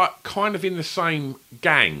like kind of in the same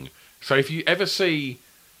gang. So if you ever see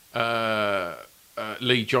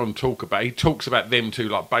Lee John he talks about them two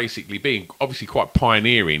like basically being obviously quite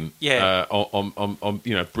pioneering. Yeah. On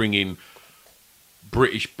bringing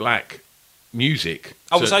British black music.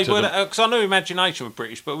 Because I know Imagination were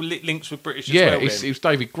British, but Links were British as yeah, well. it was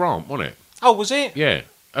David Grant, wasn't it? Oh, was it? Yeah,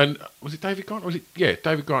 and was it David Grant?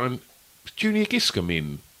 David Grant and was Junior Giscombe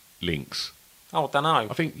in Links? Oh, I don't know.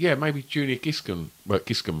 I think maybe Junior Giscombe. Well,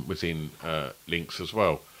 Giscombe was in Links as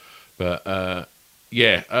well, but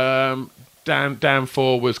Dan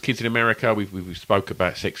 4 was Kids in America. We spoke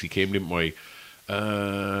about Sexy Kim, didn't we?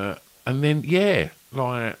 And then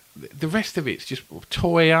like the rest of it's just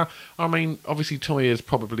Toya. I mean, obviously Toya's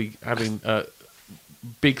probably having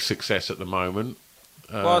big success at the moment.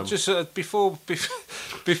 Well, just before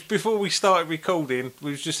we started recording,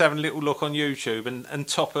 we was just having a little look on YouTube, and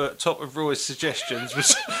top of Roy's suggestions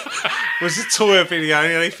was a Toya video,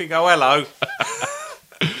 and you think, oh hello,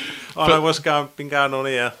 I know what's been going on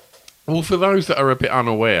here. Well, for those that are a bit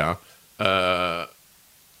unaware,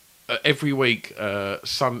 every week on a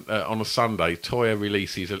Sunday, Toya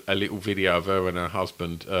releases a little video of her and her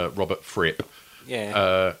husband Robert Fripp,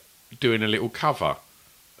 doing a little cover.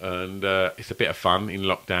 And it's a bit of fun in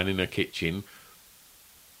lockdown in her kitchen.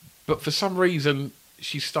 But for some reason,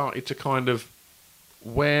 she started to kind of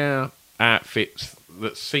wear outfits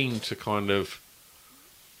that seem to kind of...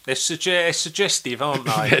 They're suggestive, aren't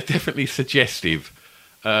they? They're definitely suggestive.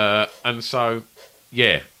 And so,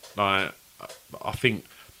 I think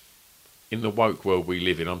in the woke world we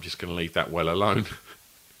live in, I'm just going to leave that well alone.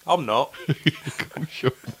 I'm not. I'm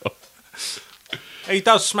sure not. He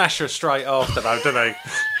does smash her straight after, though, doesn't he?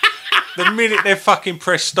 The minute they fucking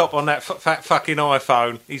press stop on that fat fucking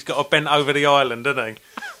iPhone, he's got to bent over the island, doesn't he?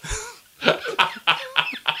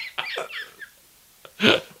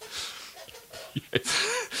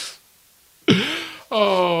 Yes.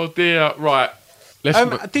 Oh dear! Right.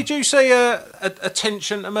 Did you see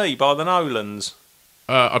Attention to Me by the Nolans?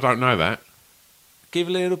 I don't know that. Give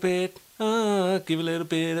a little bit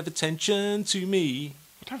of attention to me.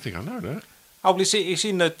 I don't think I know that. Oh, well, it's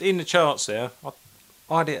in the charts there.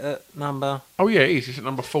 I had it at number... Oh, yeah, it is. It's at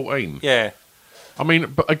number 14. Yeah. I mean,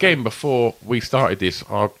 but again, before we started this,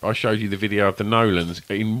 I showed you the video of the Nolans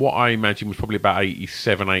in what I imagine was probably about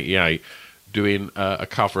 87, 88, doing a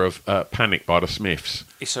cover of Panic by the Smiths.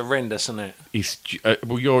 It's horrendous, isn't it? It's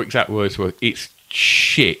well, your exact words were, it's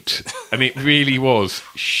shit. And it really was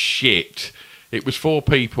shit. It was for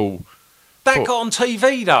people... That got on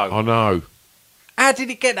TV, though. I know. How did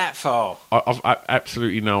it get that far? I've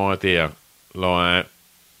absolutely no idea. Like...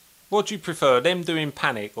 What do you prefer, them doing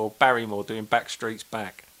Panic or Barrymore doing Backstreet's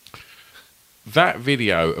Back? That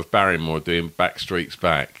video of Barrymore doing Backstreet's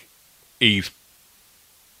Back is...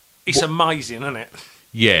 It's amazing, isn't it?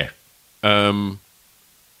 Yeah. I'm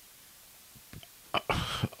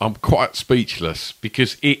quite speechless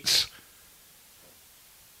because he's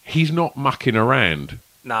not mucking around.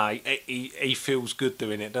 No, he feels good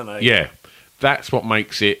doing it, doesn't he? Yeah. That's what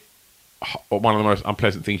makes it one of the most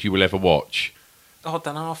unpleasant things you will ever watch. I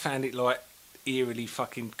don't know, I found it like eerily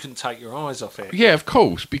fucking couldn't take your eyes off it. Yeah, of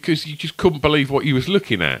course, because you just couldn't believe what you was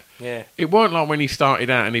looking at. Yeah. It weren't like when he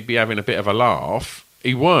started out and he'd be having a bit of a laugh.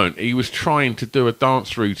 He weren't. He was trying to do a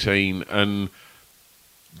dance routine and...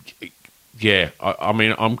 Yeah, I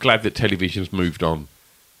mean, I'm glad that television's moved on.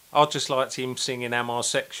 I just liked him singing Am I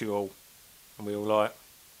Sexual? And we were like,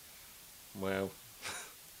 well,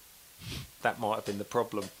 that might have been the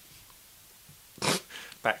problem.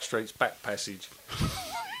 Backstreet's Back passage.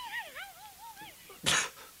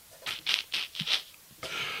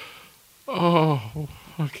 Oh,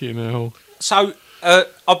 fucking hell. So, I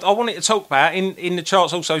wanted to talk about, in the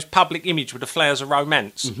charts also, is Public Image with the Flowers of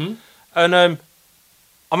Romance. Mm-hmm. And,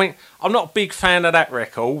 I mean, I'm not a big fan of that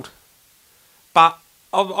record, but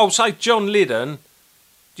I'll say John Lydon,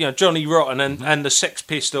 you know, Johnny Rotten and the Sex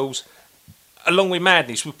Pistols, along with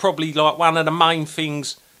Madness, were probably like one of the main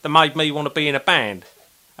things that made me want to be in a band.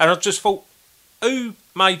 And I just thought, who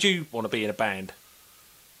made you want to be in a band?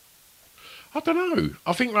 I don't know.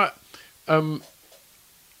 I think like,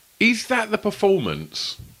 is that the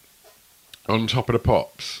performance on Top of the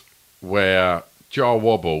Pops where Jar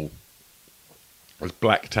Wobble has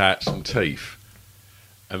black tats and teeth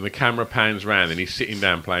and the camera pans round and he's sitting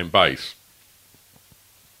down playing bass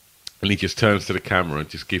and he just turns to the camera and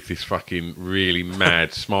just gives this fucking really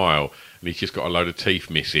mad smile and he's just got a load of teeth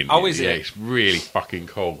missing. Oh, is it? Yeah, it's really fucking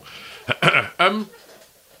cool.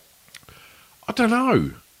 I I don't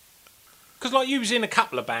know. Because like you was in a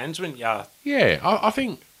couple of bands, weren't you? Yeah, I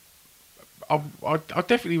think I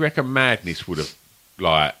definitely reckon Madness would have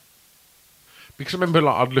like, because I remember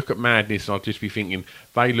like I'd look at Madness and I'd just be thinking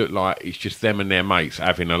they look like it's just them and their mates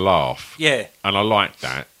having a laugh. Yeah. And I liked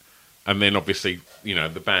that. And then obviously, you know,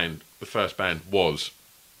 the first band was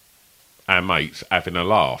our mates having a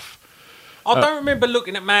laugh. I don't remember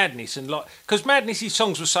looking at Madness and like, because Madness's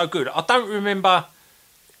songs were so good. I don't remember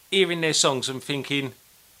hearing their songs and thinking,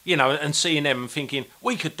 you know, and seeing them and thinking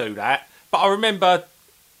we could do that. But I remember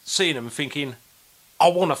seeing them and thinking, I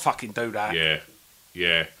want to fucking do that. Yeah,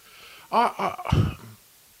 yeah. I'm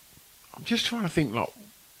just trying to think like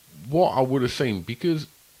what I would have seen, because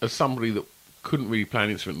as somebody that couldn't really play an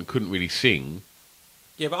instrument and couldn't really sing.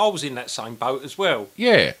 Yeah, but I was in that same boat as well.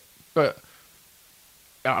 Yeah, but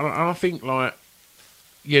I think like,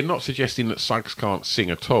 yeah, not suggesting that Suggs can't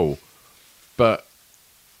sing at all, but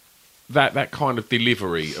that kind of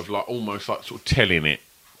delivery of like almost like sort of telling it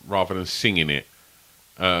rather than singing it.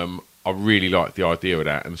 I really like the idea of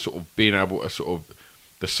that, and sort of being able to sort of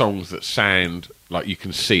the songs that sound like you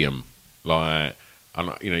can see them, like,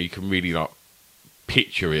 and you know you can really like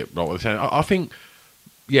picture it. Like, I think,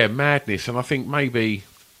 yeah, Madness, and I think maybe,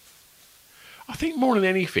 I think more than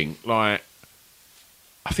anything, like,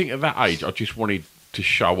 I think at that age I just wanted to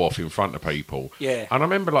show off in front of people. Yeah. And I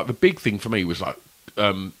remember like the big thing for me was like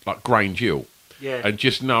Grange Hill. Yeah. And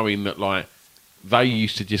just knowing that like they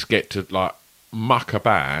used to just get to like muck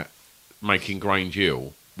about making Grange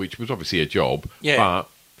Hill, which was obviously a job. Yeah. But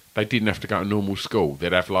they didn't have to go to normal school.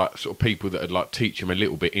 They'd have like sort of people that would like teach them a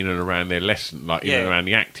little bit in and around their lesson, like in and around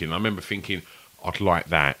the acting. I remember thinking, I'd like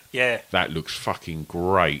that. Yeah. That looks fucking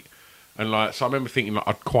great. And like, so I remember thinking like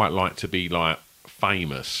I'd quite like to be like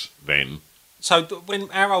famous then. So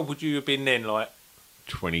how old would you have been then? Like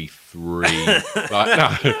 23.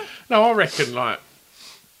 Like no, I reckon like,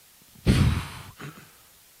 I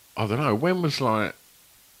don't know, when was like,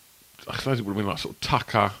 I suppose it would have been like sort of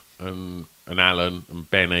Tucker and Alan and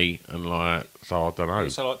Benny and like, so I don't know.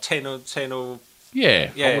 So like 10 or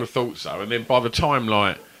Yeah, Yeah. I would have thought so. And then by the time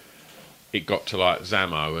like it got to like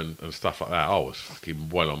Zamo and stuff like that, I was fucking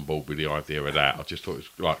well on board with the idea of that. I just thought it was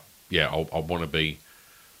like, yeah, I want to be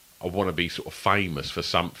sort of famous for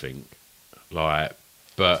something, like,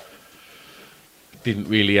 but didn't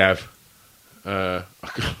really have. I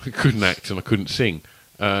couldn't act and I couldn't sing.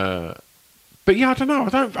 But yeah, I don't know.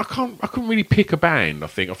 I couldn't really pick a band. I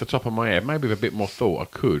think off the top of my head, maybe with a bit more thought, I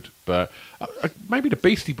could. But maybe the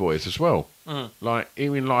Beastie Boys as well. Like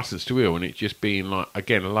hearing License to Ill and it just being like,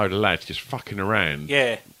 again, a load of lads just fucking around.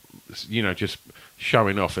 Yeah. You know, just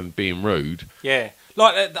showing off and being rude. Yeah.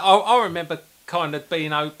 Like I remember kind of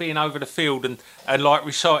being over the field and like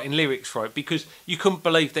reciting lyrics for it because you couldn't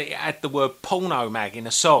believe that it had the word porno mag in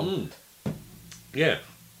a song. Yeah.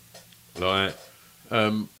 Like,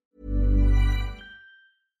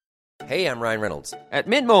 Hey, I'm Ryan Reynolds. At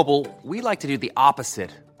Mint Mobile, we like to do the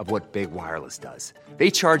opposite of what Big Wireless does. They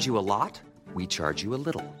charge you a lot, we charge you a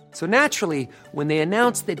little. So naturally, when they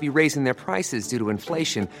announced they'd be raising their prices due to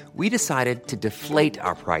inflation, we decided to deflate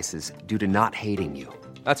our prices due to not hating you.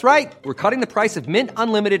 That's right. We're cutting the price of Mint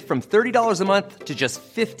Unlimited from $30 a month to just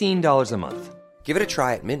 $15 a month. Give it a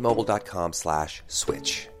try at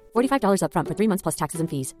mintmobile.com/switch. $45 up front for 3 months plus taxes and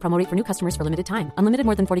fees. Promo rate for new customers for limited time. Unlimited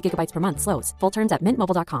more than 40 gigabytes per month. Slows full terms at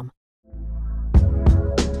mintmobile.com.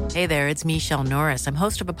 Hey there, it's Michelle Norris. I'm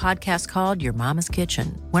host of a podcast called Your Mama's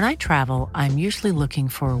Kitchen. When I travel, I'm usually looking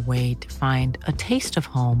for a way to find a taste of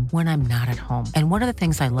home when I'm not at home. And one of the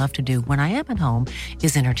things I love to do when I am at home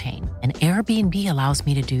is entertain. And Airbnb allows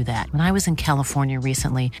me to do that. When I was in California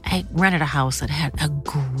recently, I rented a house that had a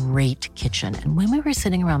great kitchen. And when we were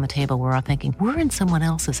sitting around the table, we were all thinking, we're in someone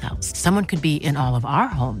else's house. Someone could be in all of our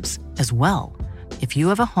homes as well. If you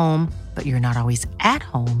have a home, but you're not always at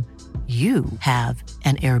home, you have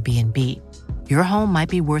an Airbnb. Your home might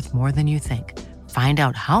be worth more than you think. Find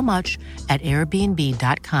out how much at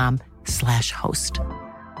airbnb.com/host.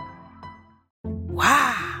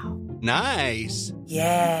 Wow. Nice.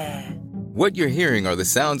 Yeah. What you're hearing are the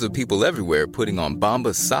sounds of people everywhere putting on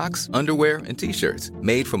Bombas socks, underwear, and T-shirts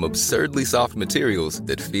made from absurdly soft materials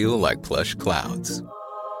that feel like plush clouds.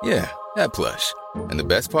 Yeah, that plush. And the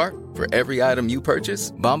best part? For every item you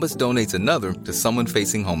purchase, Bombas donates another to someone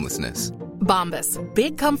facing homelessness. Bombas.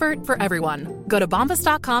 Big comfort for everyone. Go to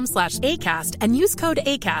bombas.com/ACAST and use code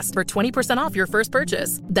ACAST for 20% off your first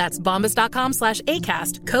purchase. That's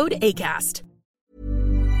bombas.com/ACAST. Code ACAST.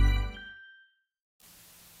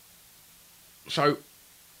 so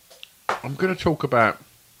I'm going to talk about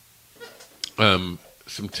some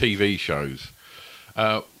TV shows.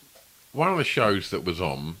 One of the shows that was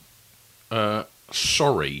on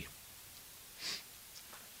Sorry.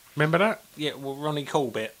 Remember that? Yeah, well, Ronnie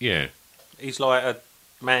Corbett. Yeah. He's like a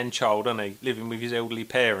man-child, isn't he? Living with his elderly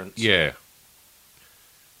parents. Yeah.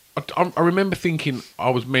 I remember thinking I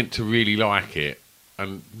was meant to really like it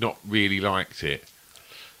and not really liked it.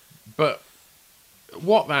 But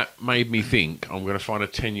what that made me think, I'm going to find a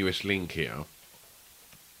tenuous link here.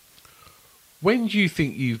 When do you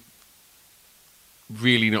think you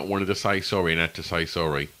really not wanted to say sorry and had to say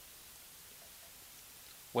sorry?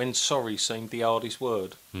 When sorry seemed the hardest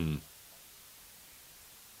word.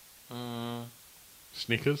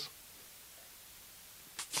 Snickers?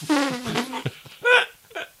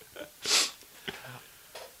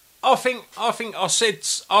 I think I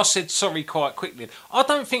said sorry quite quickly. I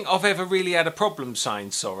don't think I've ever really had a problem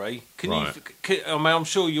saying sorry. Right. I mean, I'm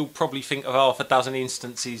sure you'll probably think of half a dozen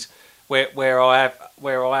instances where I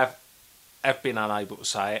have been unable to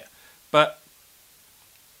say it. But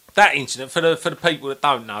that incident, for the people that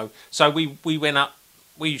don't know, so we went up.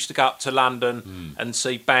 We used to go up to London and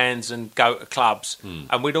see bands and go to clubs,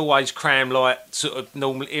 and we'd always cram like sort of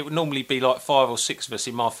it would normally be like 5 or 6 of us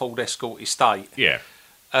in my Ford Escort estate. Yeah.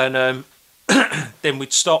 And then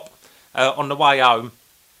we'd stop on the way home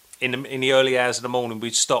in the early hours of the morning.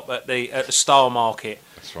 We'd stop at the Star Market.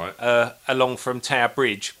 That's right. Along from Tower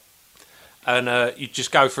Bridge, and you'd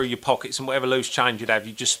just go through your pockets and whatever loose change you'd have,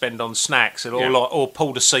 you'd just spend on snacks and or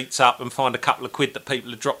pull the seats up and find a couple of quid that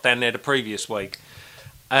people had dropped down there the previous week.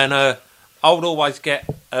 And I would always get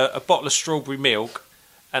a bottle of strawberry milk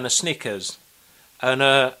and a Snickers,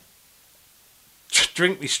 and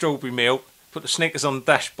drink the strawberry milk. Put the Snickers on the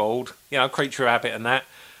dashboard, creature habit and that,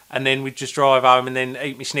 and then we'd just drive home and then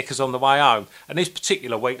eat my Snickers on the way home. And this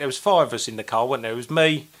particular week, there was 5 of us in the car, wasn't there? It was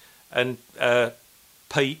me and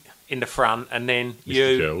Pete in the front, and then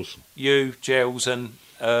you, Gels, and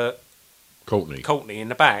Courtney in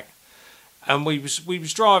the back. And we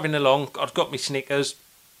was driving along. I'd got my Snickers,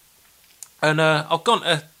 and I've gone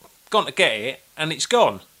to get it, and it's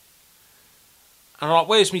gone. And I'm like,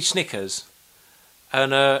 "Where's my Snickers?"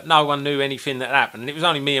 And no one knew anything that happened. It was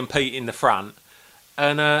only me and Pete in the front.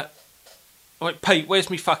 And I went, "Pete, where's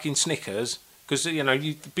me fucking Snickers?" Because,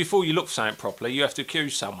 before you look for something properly, you have to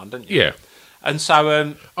accuse someone, don't you? Yeah. And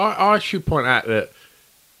so... I should point out that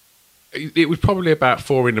it was probably about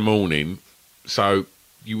 4 a.m, so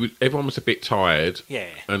everyone was a bit tired. Yeah.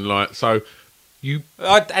 And so you...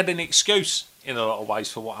 I had an excuse in a lot of ways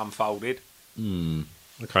for what unfolded.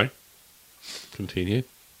 Okay. Continue.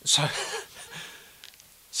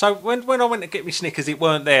 So when I went to get my Snickers, it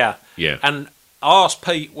weren't there. Yeah. And I asked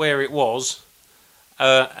Pete where it was,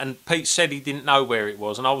 and Pete said he didn't know where it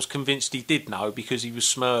was, and I was convinced he did know because he was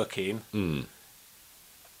smirking.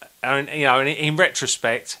 And in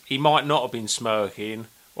retrospect, he might not have been smirking,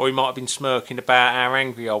 or he might have been smirking about how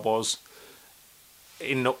angry I was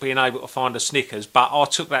in not being able to find a Snickers. But I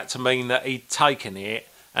took that to mean that he'd taken it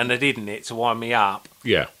and had hidden it to wind me up.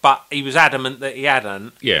 Yeah. But he was adamant that he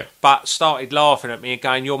hadn't. Yeah. But started laughing at me and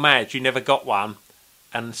going, "You're mad, you never got one."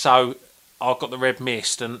 And so I got the red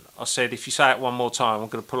mist, and I said, "If you say it one more time, I'm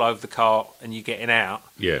going to pull over the car and you're getting out."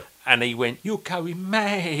 Yeah. And he went, "You're going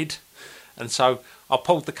mad." And so I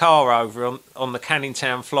pulled the car over on the Canning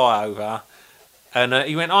Town flyover, and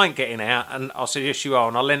he went, "I ain't getting out." And I said, "Yes, you are."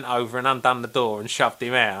 And I leant over and undone the door and shoved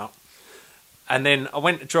him out. And then I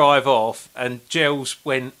went to drive off, and Gels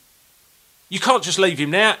went, "You can't just leave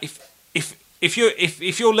him there. If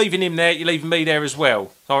you're leaving him there, you're leaving me there as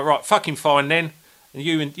well." So I went, "Right, fucking fine then." And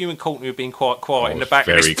you and Courtney were being quite quiet in the back.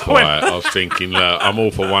 Very quiet. I was thinking, look, I'm all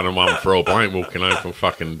for one and one for all, but I ain't walking home from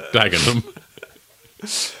fucking Dagenham.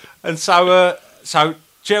 And so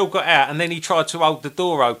Gel got out, and then he tried to hold the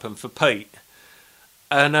door open for Pete.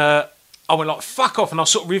 And I went like, "Fuck off," and I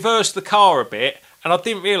sort of reversed the car a bit. And I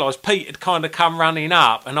didn't realise Pete had kind of come running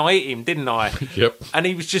up, and I hit him, didn't I? Yep. And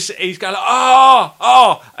he's going like,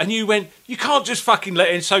 "Oh!" And you went, "You can't just fucking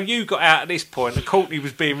let him." So you got out at this point, and Courtney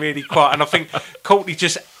was being really quiet, and I think Courtney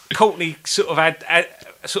sort of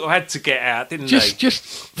had to get out, didn't he? Just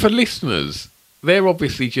for listeners, they're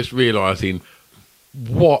obviously just realising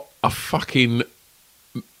what a fucking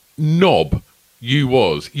knob you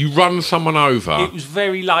was. You run someone over. It was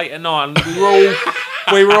very late at night, and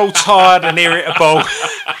we were all tired and irritable.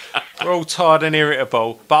 We're all tired and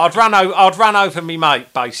irritable. But I'd run over me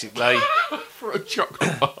mate basically for a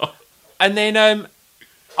chocolate bar. And then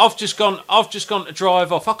I've just gone to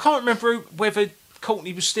drive off. I can't remember whether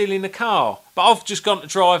Courtney was still in the car, but I've just gone to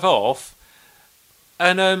drive off,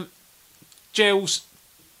 and Gels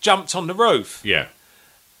jumped on the roof. Yeah.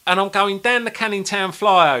 and I'm going down the Canning Town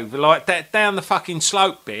flyover, like that, down the fucking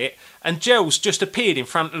slope bit, and Gel's just appeared in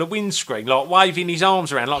front of the windscreen, like waving his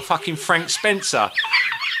arms around like fucking Frank Spencer.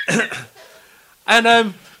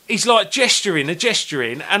 And he's like gesturing,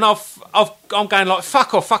 and I'm going like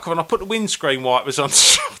fuck off, and I put the windscreen wipers on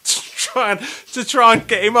to try and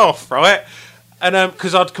get him off, right? And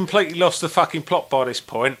because I'd completely lost the fucking plot by this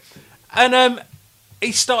point, and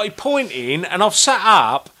he started pointing, and I've sat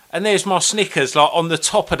up. And there's my Snickers like on the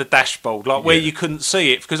top of the dashboard, like where you couldn't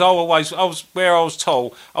see it, because I was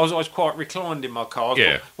tall. I was always quite reclined in my car.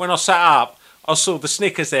 Yeah. But when I sat up, I saw the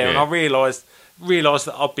Snickers there, and I realised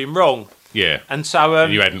that I'd been wrong. Yeah. And so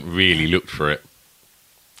you hadn't really looked for it.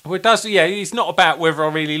 Well, it does. Yeah, it's not about whether I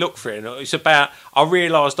really looked for it. It's about I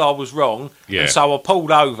realised I was wrong, and so I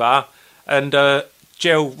pulled over, and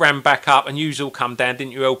Jill ran back up, and you all come down,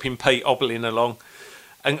 didn't you? Helping Pete hobbling along.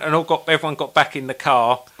 And everyone got back in the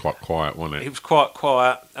car. Quite quiet, wasn't it? It was quite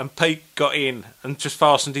quiet. And Pete got in and just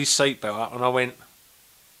fastened his seatbelt up. And I went,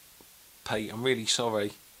 Pete, I'm really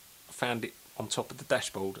sorry. I found it on top of the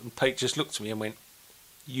dashboard. And Pete just looked at me and went,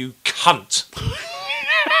 you cunt.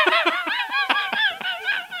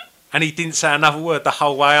 And he didn't say another word the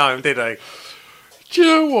whole way home, did he? Do you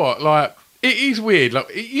know what? Like, it is weird.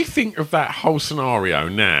 Like, you think of that whole scenario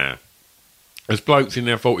now as blokes in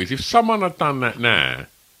their 40s. If someone had done that now,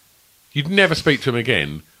 you'd never speak to them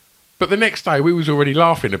again. But the next day, we was already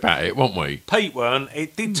laughing about it, weren't we? Pete weren't.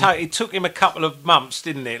 It took him a couple of months,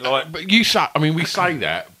 didn't it? Like, but we say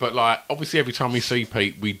that, but like, obviously, every time we see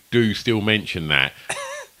Pete, we do still mention that,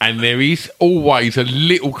 and there is always a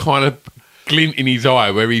little kind of glint in his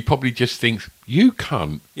eye where he probably just thinks, "You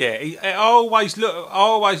cunt." Yeah, I always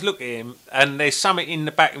look at him, and there's something in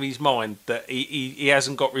the back of his mind that he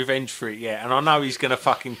hasn't got revenge for it yet, and I know he's gonna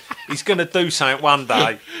do something one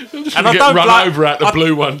day, and I don't run over out the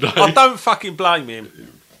blue one day. I don't fucking blame him.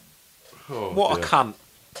 What dear. A cunt!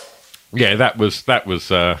 Yeah, that was.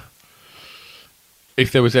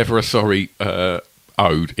 If there was ever a sorry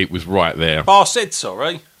owed, it was right there. But I said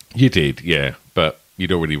sorry. You did, yeah, but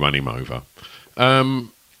you'd already run him over.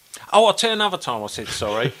 I'll tell you another time I said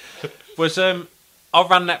sorry. Was I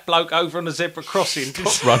ran that bloke over on a zebra crossing.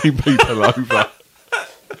 Just running people over.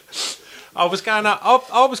 I was going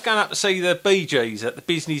up to see the Bee Gees at the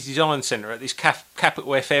Business Design Centre at this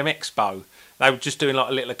Capital FM Expo. They were just doing like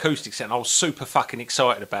a little acoustic set, and I was super fucking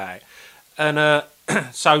excited about it. And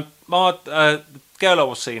so my the girl I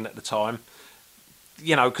was seeing at the time,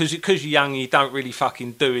 you know, because you're young, you don't really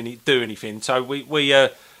fucking do anything. So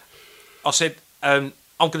I said, I'm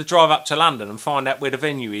going to drive up to London and find out where the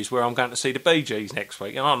venue is where I'm going to see the Bee Gees next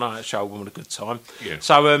week. And I know that show would a good time. Yeah.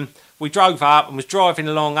 So we drove up and was driving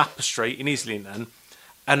along Upper Street in Islington,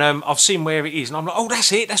 and I've seen where it is, and I'm like, oh,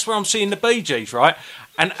 that's it, that's where I'm seeing the Bee Gees, right?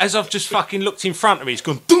 And as I've just fucking looked in front of me, it's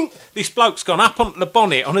gone, dunk! This bloke's gone up onto the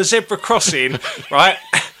bonnet on a zebra crossing, right?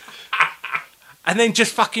 And then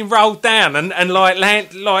just fucking rolled down and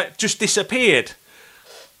just disappeared.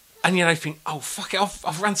 And you know, you think, oh fuck it,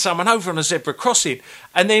 I've run someone over on a zebra crossing,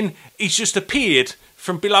 and then he's just appeared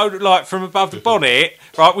from below, like from above the bonnet,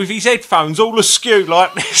 right, with his headphones all askew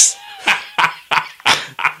like this.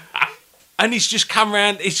 And he's just come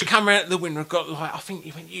round the window and got like, I think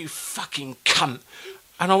he went, you fucking cunt.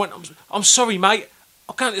 And I went, I'm sorry, mate,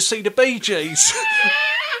 I'm going to see the Bee Gees.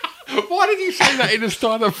 Why did you say that in a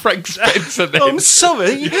style of Frank Spencer then? I'm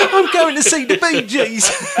sorry, I'm going to see the Bee Gees.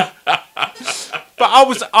 But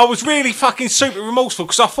I was really fucking super remorseful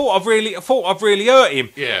because I thought I've really hurt him.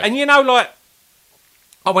 Yeah. And you know, like,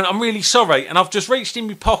 I went, I'm really sorry, and I've just reached in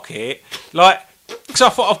my pocket, like, because I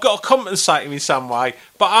thought I've got to compensate him in some way,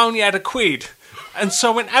 but I only had £1. And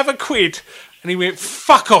so I went, have £1, and he went,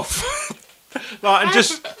 fuck off. Like, and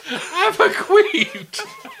just have £1.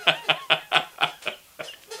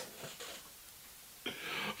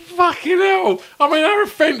 Fucking hell. I mean, how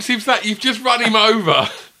offensive's that? You've just run him over.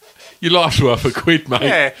 Your life's worth £1, mate.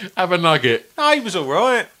 Yeah. Have a nugget. No, he was all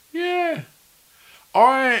right. Yeah.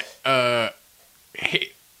 I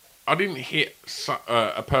didn't hit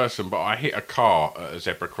a person, but I hit a car at a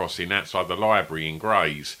zebra crossing outside the library in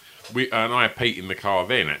Grays. And I had Pete in the car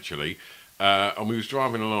then, actually. And we was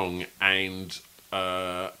driving along, and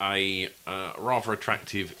a rather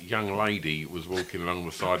attractive young lady was walking along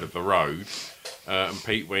the side of the road. And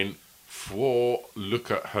Pete went, "For look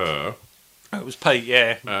at her." It was Pete,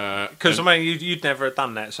 yeah. Because, I mean, you'd never have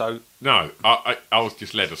done that, so... No, I was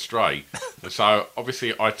just led astray. And so,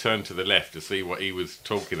 obviously, I turned to the left to see what he was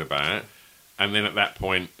talking about. And then at that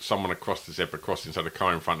point, someone had crossed the zebra crossing, so the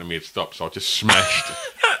car in front of me had stopped. So I just smashed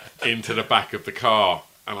into the back of the car.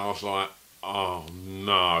 And I was like, oh,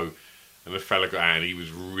 no. And the fella got out and he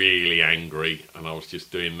was really angry. And I was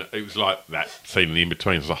just doing... It was like that scene in the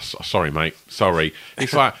in-between. I was like, sorry, mate, sorry.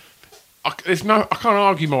 It's like, I can't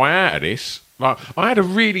argue my way out of this. Like, I had a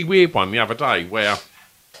really weird one the other day where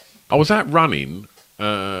I was out running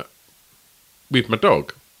with my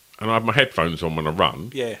dog. And I have my headphones on when I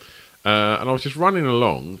run. Yeah. And I was just running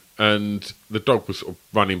along and the dog was sort of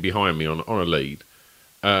running behind me on a lead.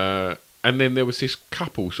 And then there was this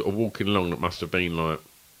couple sort of walking along that must have been like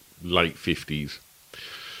late 50s.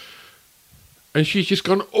 And she's just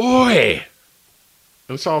gone, oi!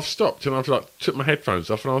 And so I've stopped and I've like took my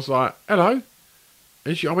headphones off and I was like, hello?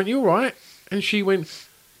 And I went, you all right? And she went,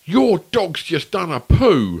 your dog's just done a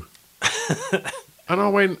poo. And I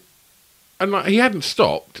went, and like he hadn't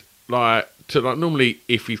stopped, like normally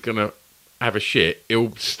if he's gonna have a shit,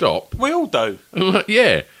 he'll stop. We all do. And I'm like,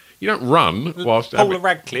 yeah, you don't run whilst Paula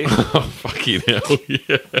Radcliffe. Oh, fucking hell,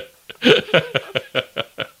 yeah.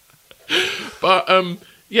 But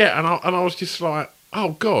yeah, and I was just like,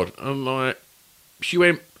 oh god, and like she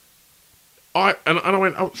went, I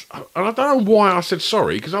went, oh, and I don't know why I said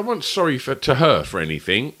sorry because I wasn't sorry to her for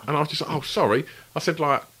anything, and I was just like, oh sorry. I said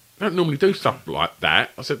like, I don't normally do stuff like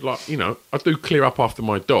that. I said like, you know, I do clear up after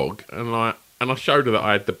my dog, and I showed her that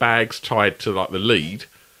I had the bags tied to like the lead,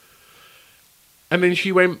 and then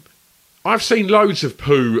she went, I've seen loads of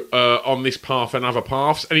poo on this path and other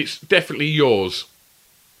paths, and it's definitely yours.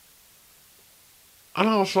 And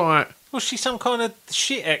I was like... Was she some kind of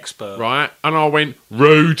shit expert? Right. And I went,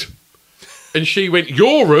 rude. And she went,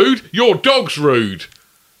 you're rude? Your dog's rude.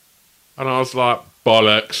 And I was like,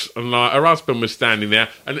 bollocks. And like her husband was standing there.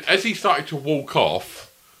 And as he started to walk off,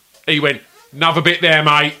 he went, another bit there,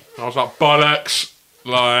 mate. I was like, bollocks.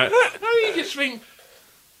 Like, you just think...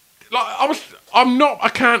 Like, I'm not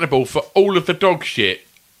accountable for all of the dog shit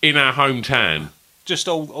in our hometown. Just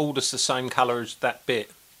all just the same colour as that bit.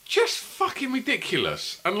 Just fucking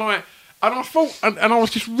ridiculous. And like, and I thought, and I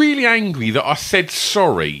was just really angry that I said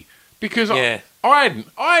sorry because I hadn't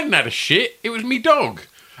had a shit. It was me dog,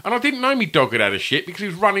 and I didn't know me dog had a shit because he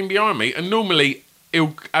was running behind me. And normally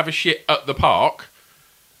he'll have a shit at the park,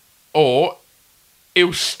 or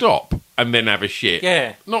he'll stop and then have a shit.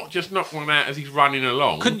 Yeah, not just knock one out as he's running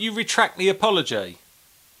along. Couldn't you retract the apology?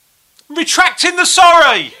 Retracting the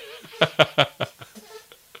sorry.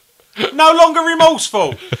 No longer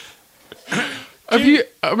remorseful. Have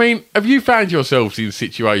you found yourselves in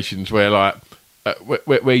situations where, like,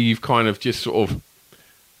 where you've kind of just sort of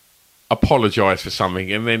apologised for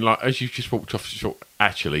something, and then, like, as you've just walked off, you thought,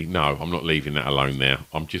 actually, no, I'm not leaving that alone there.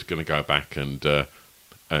 I'm just going to go back and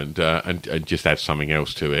just add something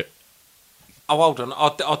else to it. Oh, hold on.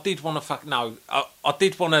 I did want to I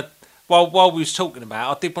did want to. While we was talking about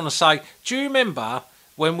it, I did want to say, do you remember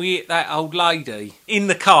when we hit that old lady in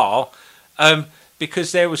the car,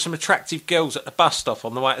 because there were some attractive girls at the bus stop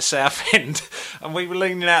on the way to Southend, and we were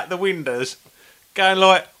leaning out the windows, going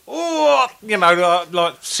like, oh, you know,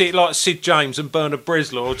 like Sid James and Bernard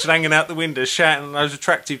Breslau, just hanging out the windows, shouting at those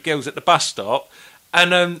attractive girls at the bus stop.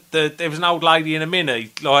 And there was an old lady in a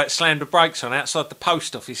Mini, like, slammed the brakes on outside the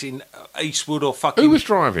post office in Eastwood or fucking... Who was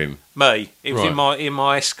driving? Me. It was right. in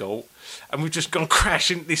my Escort. And we've just gone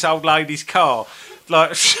crashing into this old lady's car,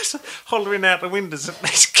 like, just hollering out the windows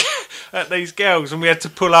at these girls. And we had to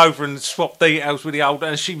pull over and swap details with the old...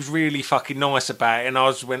 And she was really fucking nice about it. And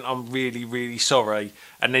I went, I'm really, really sorry.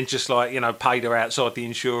 And then just, like, you know, paid her outside the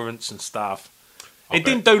insurance and stuff. It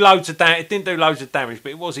didn't do loads of damage,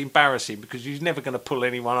 but it was embarrassing because you was never going to pull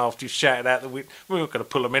anyone after you shouted out the window. We weren't going to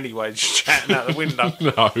pull them anyway, just shouting out the window.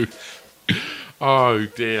 No. Oh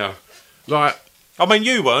dear. Like, I mean,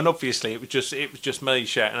 you weren't. Obviously, it was just me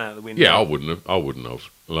shouting out the window. Yeah, I wouldn't have.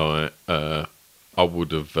 Like, I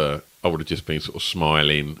would have just been sort of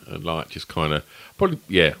smiling and like just kind of probably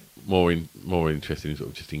more interested in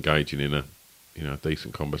sort of just engaging in a, you know,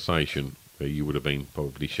 decent conversation. You would have been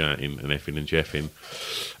probably shouting and effing and jeffing.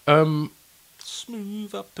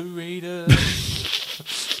 Smooth operator.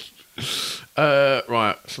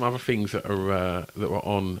 Right, some other things that were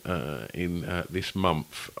on in this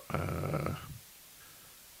month.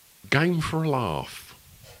 Game for a Laugh.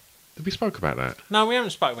 Did we spoke about that? No, we haven't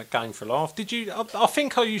spoken about Game for a Laugh. Did you? I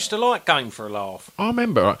think I used to like Game for a Laugh. I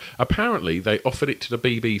remember. Apparently, they offered it to the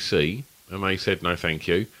BBC, and they said no, thank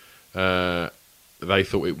you. They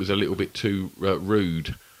thought it was a little bit too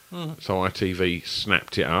rude, so ITV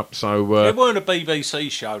snapped it up. So it weren't a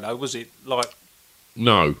BBC show, though, was it? Like,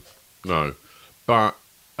 no, but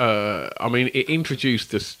I mean, it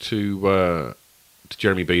introduced us to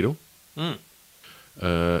Jeremy Beadle,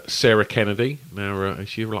 Sarah Kennedy. Now, is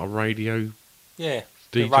she like a radio? Yeah,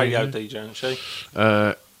 DJ, the radio DJ, isn't she?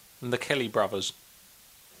 And the Kelly brothers.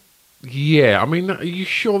 Yeah, I mean, are you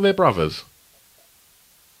sure they're brothers?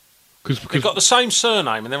 They've Because got the same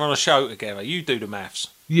surname and they're on a show together. You do the maths.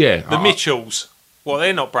 yeah, The Mitchells. Well,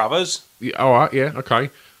 they're not brothers. Yeah, all right, yeah, okay.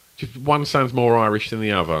 Just one sounds more Irish than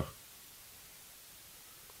the other.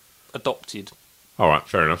 Adopted. All right,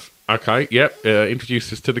 fair enough. Okay, yep.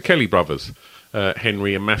 Introduced us to the Kelly brothers,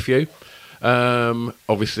 Henry and Matthew.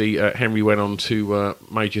 Obviously, Henry went on to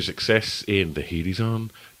major success in The Heat Is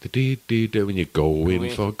On, The Did when you're going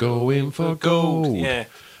for gold. Yeah.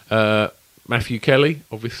 Matthew Kelly,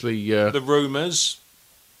 obviously. The Rumours.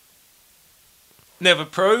 Never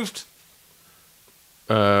proved.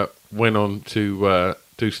 Went on to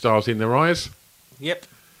do Stars in Their Eyes. Yep.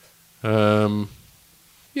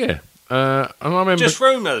 Yeah. And I remember Just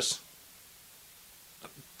rumours.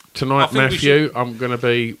 tonight, I think we Matthew, I'm going to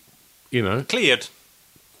be, Cleared.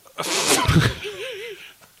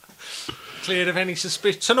 Cleared of any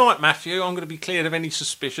suspicion. Tonight, Matthew, I'm going to be cleared of any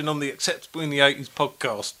suspicion on the Acceptable in the 80s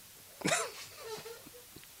podcast.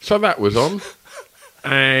 So that was on.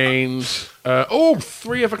 And,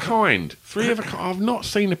 Three of a Kind. I've not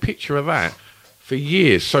seen a picture of that for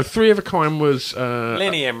years. So Three of a Kind was...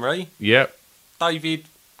 Lenny Emery. Yep. David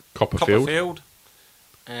Copperfield.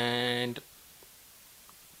 And...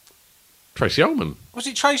 Tracy Ullman. Was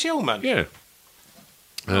it Tracy Ullman? Yeah.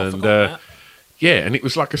 Oh, I And, forgot that. yeah, and it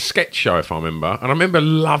was like a sketch show, if I remember. And I remember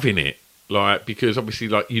loving it. Like, because obviously,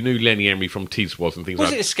 like, you knew Lenny Emery from Tiz was and things Was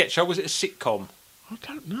like it a sketch show? Was it a sitcom? I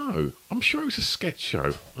don't know. I'm sure it was a sketch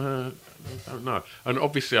show. I don't know. And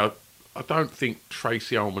obviously, I don't think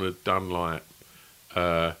Tracy Ullman had done like. What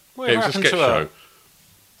it was a happened sketch to her? show.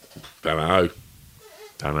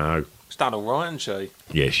 Don't know. It's done all right, hasn't she?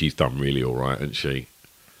 Yeah, she's done really all right, hasn't she?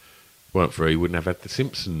 Weren't for her, you wouldn't have had The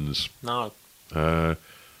Simpsons. No.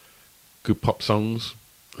 Good pop songs.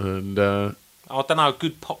 And, I don't know,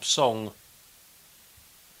 good pop song.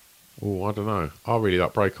 I don't know. I really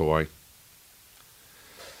like Breakaway.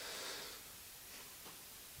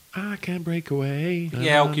 I can break away.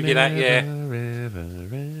 Yeah, I'll give you that, yeah.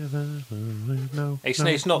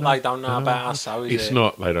 It's not They Don't Know About Us, though, is it? It's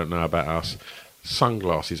not They Don't Know About Us.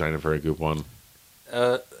 Sunglasses ain't a very good one.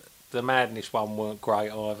 The Madness one weren't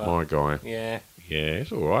great either. My guy. Yeah. Yeah,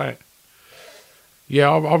 it's all right. Yeah,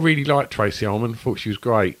 I really liked Tracy Ullman. Thought she was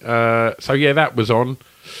great. So, yeah, that was on.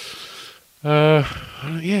 Yeah,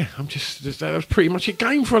 that was pretty much it.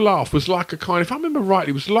 Game for a Laugh was like a kind, if I remember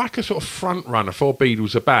rightly, it was like a sort of front runner for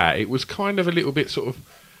Beadle's About. It was kind of a little bit sort of,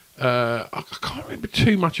 I can't remember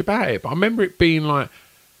too much about it, but I remember it being like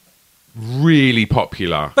really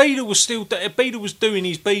popular. Beadle was doing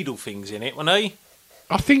his Beadle things in it, wasn't he?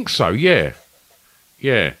 I think so, yeah.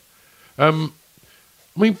 Yeah. I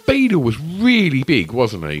mean, Beadle was really big,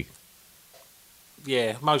 wasn't he?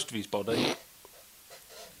 Yeah, most of his body.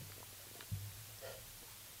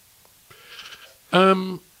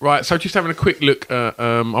 Right, so just having a quick look.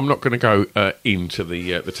 I'm not going to go into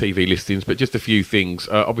the TV listings, but just a few things.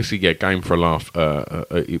 Obviously, yeah, Game for a Laugh.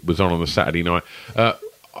 It was on the Saturday night.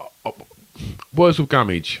 Wurzel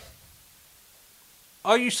Gummidge.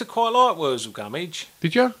 I used to quite like Wurzel Gummidge.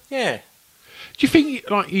 Did you? Yeah. Do you think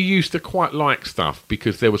like you used to quite like stuff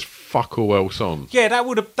because there was fuck all else on? Yeah, that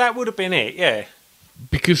would have been it. Yeah.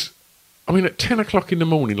 Because I mean, at 10 o'clock in the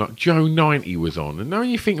morning, like Joe 90 was on, and now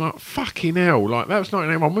you think like fucking hell, like that was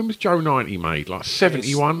 1981. When was Joe 90 made? Like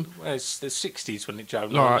 71? It's the 60s when it Joe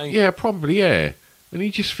 90. Like, yeah, probably, yeah. And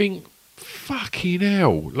you just think, fucking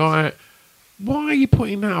hell, like, why are you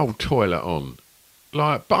putting that old toilet on?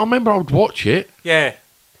 Like, but I remember I'd watch it. Yeah.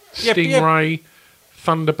 Stingray,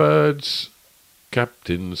 Thunderbirds,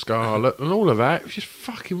 Captain Scarlet, and all of that. It was just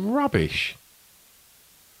fucking rubbish.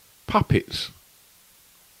 Puppets.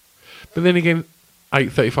 But then again,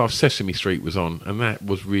 8:35 Sesame Street was on, and that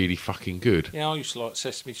was really fucking good. Yeah, I used to like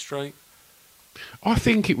Sesame Street. I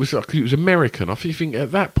think it was like, it was American. I think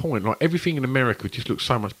at that point, like everything in America just looked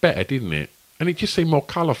so much better, didn't it? And it just seemed more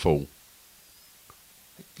colourful.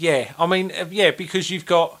 Yeah, I mean, yeah, because you've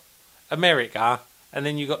got America, and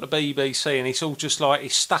then you've got the BBC, and it's all just like,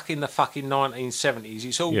 it's stuck in the fucking 1970s.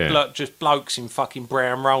 It's all just blokes in fucking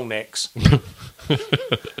brown roll necks.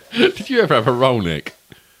 Did you ever have a roll neck?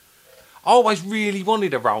 I always really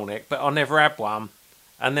wanted a roll neck, but I never had one.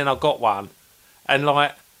 And then I got one. And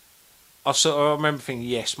like, I remember thinking,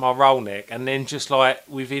 yes, my roll neck. And then just like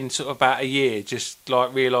within sort of about a year, just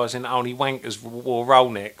like realising that only wankers wore roll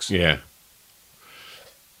necks. Yeah.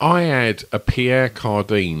 I had a Pierre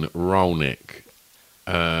Cardin roll neck.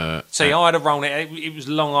 See, I had a roll neck. It was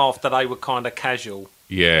long after they were kind of casual.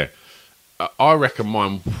 Yeah. I reckon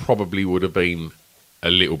mine probably would have been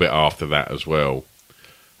a little bit after that as well.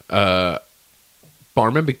 But I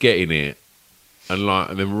remember getting it,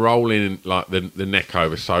 and then rolling like the neck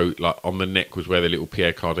over. So like on the neck was where the little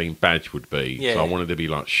Pierre Cardin badge would be. Yeah. So I wanted to be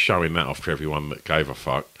like showing that off to everyone that gave a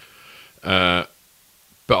fuck. But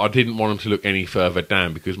I didn't want them to look any further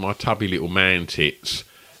down because my tubby little man tits,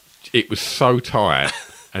 it was so tight.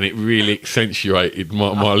 And it really accentuated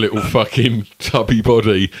my little fucking tubby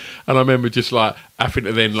body. And I remember just like having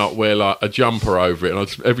to then like wear like a jumper over it.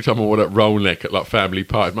 And every time I wore that roll neck at like family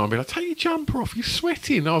parties, Mum would be like, take your jumper off, you're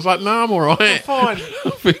sweating. And I was like, no, I'm all right. Fine.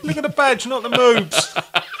 Look at the badge, not the moves.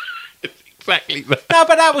 Exactly that. No,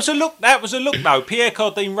 but that was a look. That was a look, though. Pierre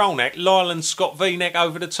Cardin roll neck, Lyland Scott V-neck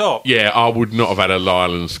over the top. Yeah, I would not have had a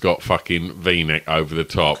Lyland Scott fucking V-neck over the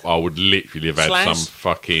top. I would literally have had Slaz? some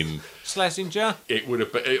fucking... Slazenger. It would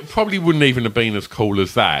have. It probably wouldn't even have been as cool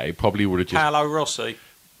as that. It probably would have just. Paolo Rossi.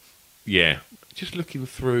 Yeah, just looking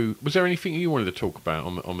through. Was there anything you wanted to talk about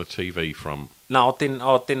on the TV front? No, I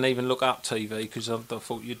didn't even look up TV because I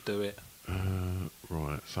thought you'd do it.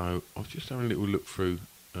 Right. So I was just having a little look through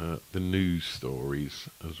the news stories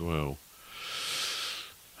as well.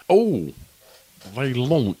 Oh, they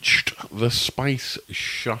launched the Space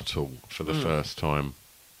Shuttle for the first time.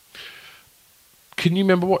 Can you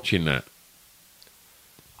remember watching that?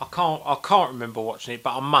 I can't remember watching it,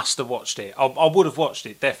 but I must have watched it. I would have watched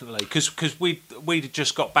it definitely because we'd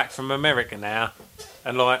just got back from America now,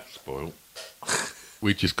 and like Spoiled.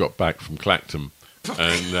 We just got back from Clacton,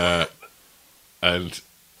 and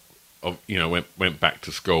you know went back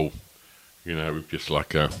to school, you know, with just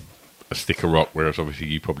like a stick of rock. Whereas obviously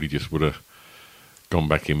you probably just would have gone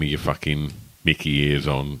back in with your fucking Mickey ears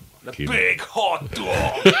on. the big hot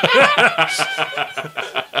dog.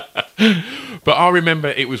 But I remember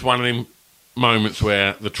it was one of them moments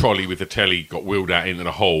where the trolley with the telly got wheeled out into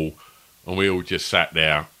the hall, and we all just sat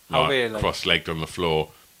there, like, really? cross-legged on the floor,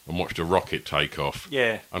 and watched a rocket take off.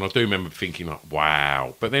 Yeah. And I do remember thinking, like,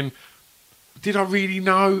 wow. But then, did I really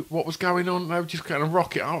know what was going on? They were just kind of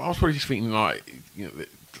rocket. I was probably just thinking, like, you know,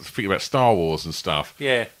 thinking about Star Wars and stuff.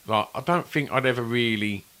 Yeah. Like, I don't think I'd ever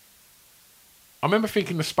really... I remember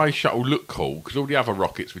thinking the space shuttle looked cool because all the other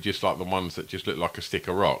rockets were just like the ones that just looked like a stick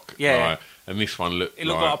of rock. Yeah. Right? And this one looked It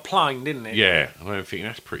looked like a plane, didn't it? Yeah. And I remember thinking,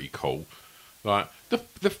 that's pretty cool. Like, the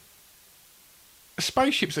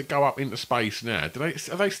spaceships that go up into space now,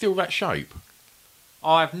 are they still that shape?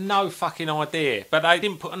 I have no fucking idea. But they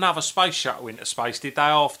didn't put another space shuttle into space, did they,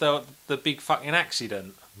 after the big fucking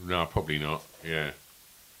accident? No, probably not. Yeah.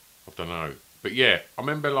 I don't know. But yeah, I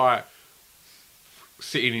remember, like,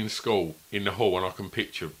 sitting in school in the hall, and I can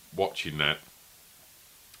picture watching that.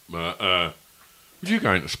 Would you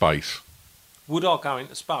go into space? Would I go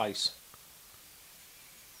into space?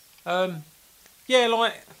 Yeah,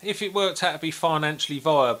 like, if it worked out to be financially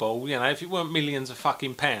viable, you know, if it weren't millions of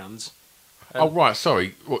fucking pounds. Oh, right,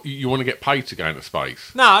 sorry. What, you want to get paid to go into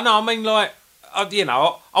space? No, I mean, like, you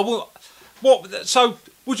know, I will. What? So,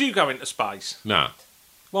 would you go into space? No.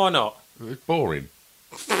 Why not? It's boring.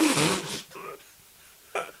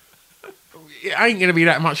 It ain't going to be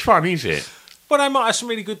that much fun, is it? Well, they might have some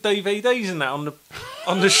really good DVDs and that on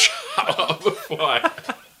the show. Why?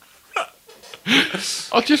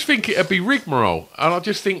 I just think it'd be rigmarole, and I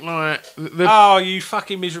just think like oh, you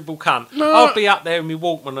fucking miserable cunt! No. I'd be up there in my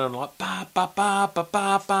Walkman and like ba ba ba ba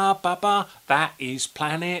ba ba ba ba. That is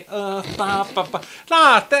planet Earth. Ba ba ba.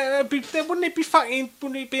 Nah, wouldn't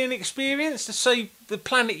it be an experience to see the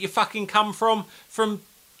planet you fucking come from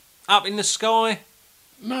up in the sky?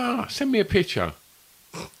 No, send me a picture.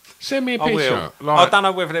 Send me a I picture. will. Like, I don't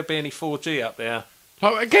know whether there'd be any 4G up there.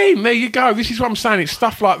 Like, again, there you go. This is what I'm saying. It's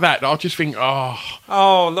stuff like that I just think, Oh,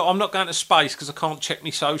 look, I'm not going to space because I can't check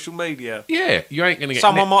my social media. yeah, you ain't going to get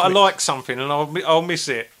Someone might have Netflix. liked something and I'll miss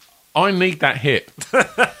it. I need that hit.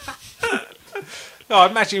 Oh,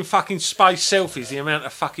 imagine fucking space selfies, the amount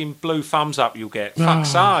of fucking blue thumbs up you'll get. Fuck's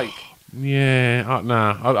sake. Yeah,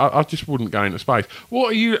 I just wouldn't go into space.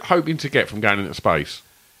 What are you hoping to get from going into space?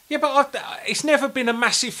 Yeah, but it's never been a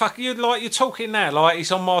massive fucking... You're talking now, like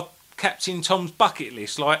it's on my Captain Tom's bucket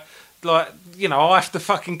list. Like you know, I have to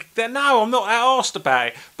fucking... No, I'm not that arsed about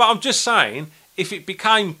it. But I'm just saying, if it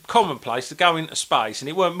became commonplace to go into space and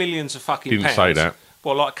it weren't millions of fucking Didn't pounds... say that.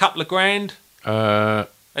 Well, like a couple of grand, All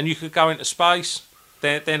and you could go into space,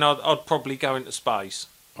 then I'd probably go into space.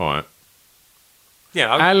 right. You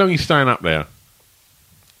know, How long are you staying up there?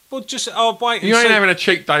 well, just I'll wait and You ain't see. having a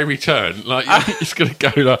cheap day return. Like, you're just going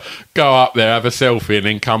to go up there, have a selfie, and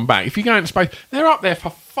then come back. If you go into space, they're up there for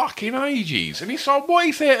fucking ages. And it's like, what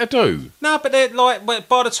is there to do? No, but they're like,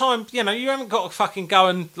 by the time, you know, you haven't got to fucking go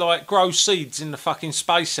and like grow seeds in the fucking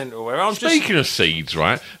space centre or where. Speaking of seeds,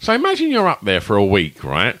 right? So imagine you're up there for a week,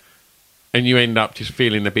 right? And you end up just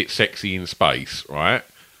feeling a bit sexy in space, right?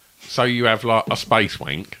 So you have like a space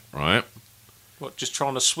wank, right? What, just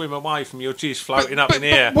trying to swim away from your jizz floating up in the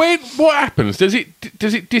air? What happens? Does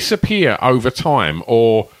it disappear over time,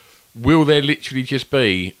 or will there literally just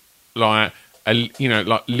be like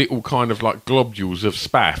like little kind of like globules of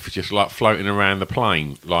spaff just like floating around the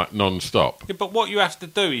plane like non-stop? Yeah, but what you have to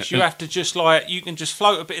do is you have to just like, you can just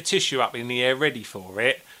float a bit of tissue up in the air ready for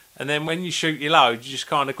it, and then when you shoot your load, you just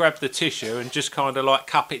kind of grab the tissue and just kind of like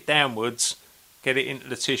cup it downwards, get it into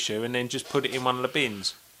the tissue, and then just put it in one of the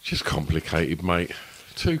bins. Just complicated, mate.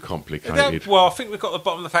 Too complicated. Well, I think we've got to the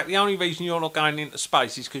bottom of the fact the only reason you're not going into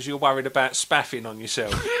space is because you're worried about spaffing on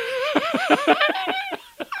yourself.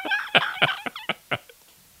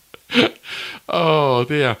 Oh,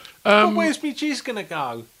 dear. But where's me jizz going to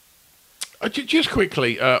go? Just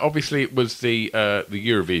quickly, obviously it was the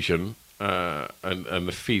Eurovision, and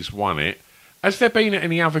the Fizz won it. Has there been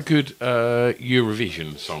any other good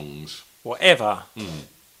Eurovision songs? Whatever.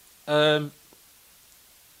 I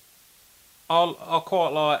quite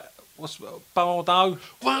like, what's Bardo?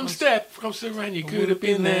 One step across the round, you could have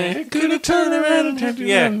been there. Could have turned around and turned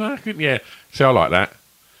around. Yeah. So I like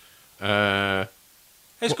that.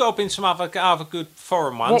 There's got to have been some other good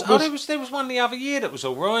foreign ones. There was one the other year that was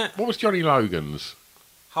all right. What was Johnny Logan's?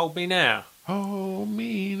 Hold Me Now. Hold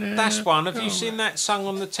me now. That's one. Have you seen that sung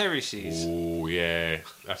on the terraces? Oh, yeah.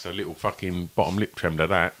 That's a little fucking bottom lip tremor,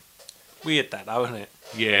 that. Weird that, though, isn't it?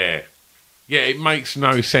 Yeah. Yeah, it makes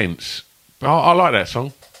no sense. But I like that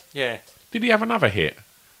song. Yeah. Did he have another hit?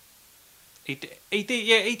 He did,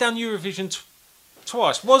 yeah. He done Eurovision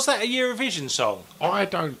twice. Was that a Eurovision song? I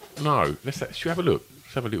don't know. Should we have a look?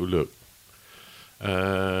 Let's have a little look.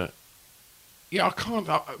 Yeah, I can't.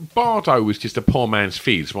 Bardo was just a poor man's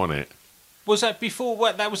Fizz, wasn't it? Was that before?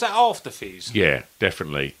 What? That was that after Fizz? Yeah,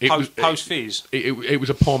 definitely. Post Fizz. It was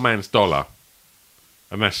a poor man's dollar,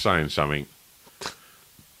 and that's saying something.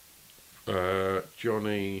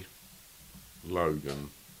 Johnny Logan.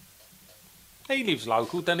 He lives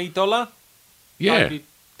local, doesn't he, Dollar? Yeah.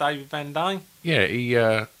 David Van Dyne. Yeah, he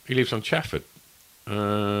lives on Chafford.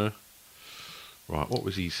 Right, what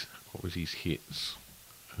was his hits?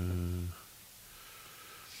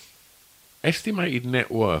 Estimated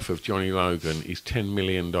net worth of Johnny Logan is $10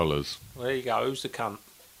 million. Well, there you go. Who's the cunt?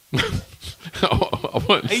 I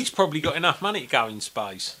He's probably got enough money to go in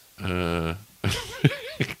space. Go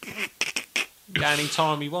any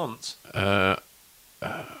time he wants.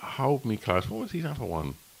 Hold Me Close. What was his other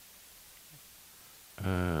one?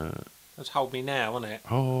 That's Hold Me Now, wasn't it?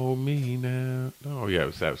 Hold Me Now. Oh yeah,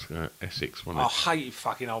 that was Essex, wasn't it? I hated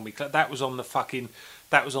fucking Hold Me Close. That was on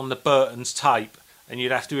the Burton's tape, and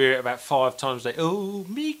you'd have to hear it about 5 times a day. Oh,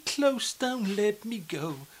 me close, don't let me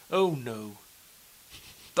go. Oh no,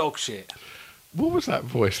 dog shit. What was that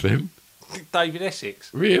voice then? David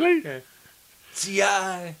Essex. Really? Yeah. See,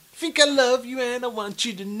 I think I love you and I want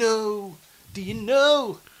you to know. Do you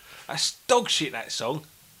know? That's dog shit, that song.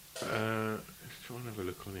 Let's try and have a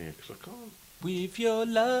look on here, because I can't. With your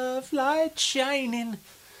love light shining,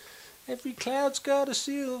 every cloud's got a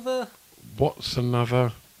silver What's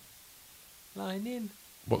another lining.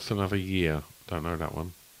 What's another year? Don't know that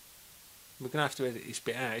one. We're going to have to edit this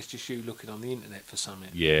bit out. It's just you looking on the internet for something.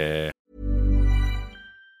 Yeah.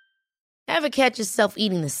 Ever catch yourself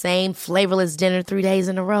eating the same flavorless dinner 3 days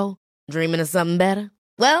in a row? Dreaming of something better?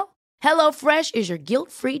 Well, HelloFresh is your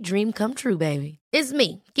guilt-free dream come true, baby. It's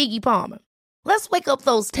me, Keke Palmer. Let's wake up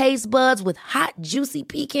those taste buds with hot, juicy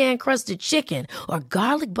pecan-crusted chicken or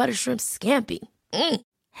garlic butter shrimp scampi.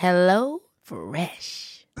 Hello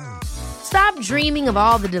Fresh. Stop dreaming of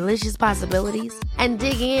all the delicious possibilities and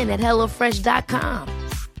dig in at HelloFresh.com.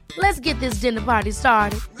 Let's get this dinner party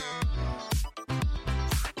started.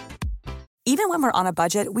 Even when we're on a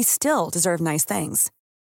budget, we still deserve nice things.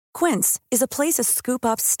 Quince is a place to scoop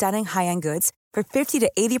up stunning high-end goods for 50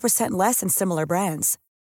 to 80% less than similar brands.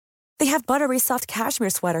 They have buttery soft cashmere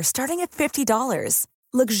sweaters starting at $50,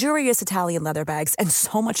 luxurious Italian leather bags, and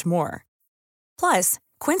so much more. Plus,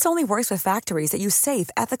 Quince only works with factories that use safe,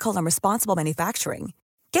 ethical, and responsible manufacturing.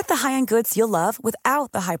 Get the high-end goods you'll love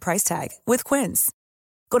without the high price tag with Quince.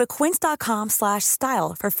 Go to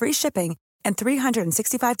quince.com/style for free shipping and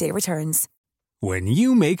 365-day returns. When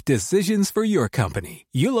you make decisions for your company,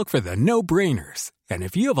 you look for the no-brainers. And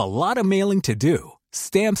if you have a lot of mailing to do,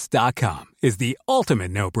 Stamps.com is the ultimate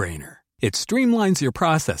no-brainer. It streamlines your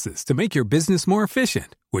processes to make your business more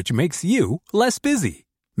efficient, which makes you less busy.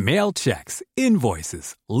 Mail checks,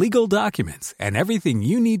 invoices, legal documents, and everything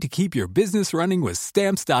you need to keep your business running with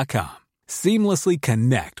Stamps.com. Seamlessly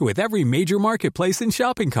connect with every major marketplace and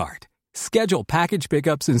shopping cart. Schedule package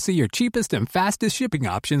pickups and see your cheapest and fastest shipping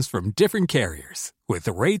options from different carriers. With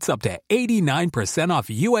rates up to 89% off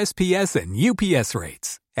USPS and UPS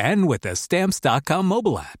rates. And with the Stamps.com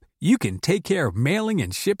mobile app, you can take care of mailing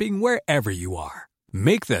and shipping wherever you are.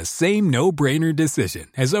 Make the same no-brainer decision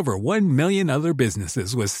as over 1 million other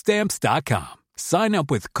businesses with Stamps.com. Sign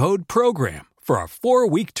up with code PROGRAM for a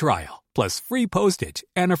 4-week trial, plus free postage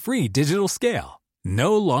and a free digital scale.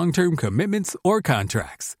 No long-term commitments or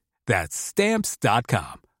contracts. That's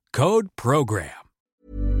Stamps.com. Code PROGRAM.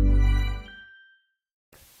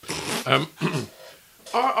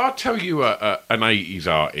 I'll tell you an 80s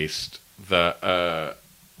artist that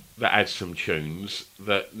had some tunes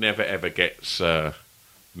that never ever gets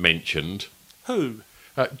mentioned. Who?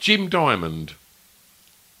 Jim Diamond.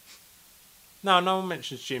 No one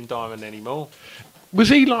mentions Jim Diamond anymore. Was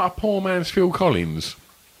he like a poor man's Phil Collins?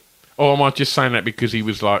 Or am I just saying that because he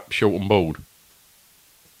was like short and bald?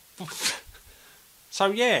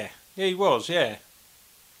 So yeah, he was. Yeah.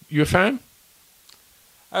 You a fan?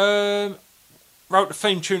 Wrote the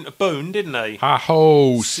theme tune to Boone, didn't he?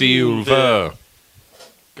 Ha-ho, Silver.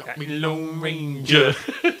 Got me Lone Ranger.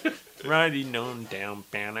 Riding on down.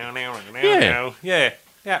 Yeah. Yeah,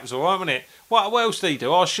 that was alright, wasn't it? What else did he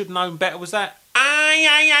do? I should have known better, was that? I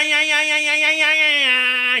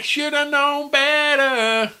should have known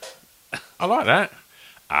better. I like that.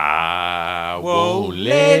 I won't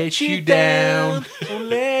let you down. Won't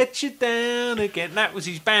let you down again. That was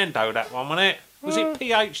his band, though, that one, wasn't it? Was it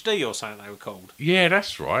PhD or something they were called? Yeah,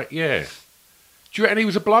 that's right, yeah. Do you reckon he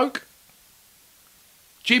was a bloke?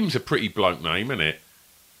 Jim's a pretty bloke name, isn't it?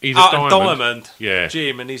 He's a diamond. Yeah.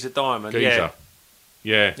 Jim, and he's a diamond. Geezer.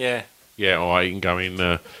 Yeah. Yeah. Yeah, all right, he can go in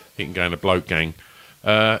the bloke gang.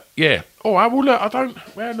 Yeah. All right, well, look,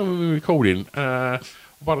 we haven't been recording.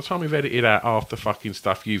 By the time we've edited out half the fucking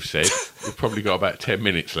stuff you've said, we've probably got about 10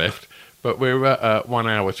 minutes left. But we're at 1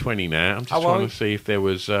 hour 20 now. I'm just trying to see if there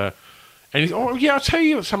was... I'll tell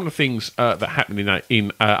you some of the things that happened in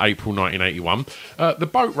April 1981. The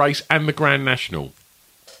boat race and the Grand National.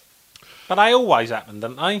 But they always happen,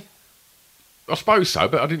 don't they? I suppose so,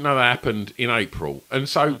 but I didn't know that happened in April. And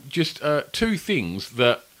so just two things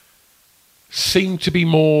that seem to be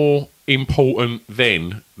more important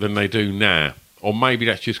then than they do now. Or maybe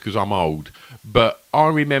that's just because I'm old. But I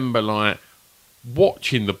remember, like,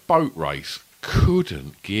 watching the boat race,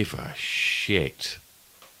 couldn't give a shit.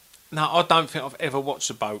 No, I don't think I've ever watched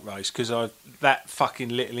a boat race because I've that fucking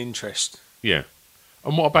little interest. Yeah.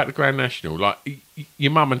 And what about the Grand National? Like,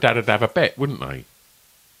 your mum and dad would have a bet, wouldn't they?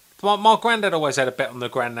 My granddad always had a bet on the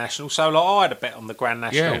Grand National, so like, I had a bet on the Grand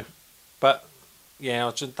National. Yeah. But, yeah,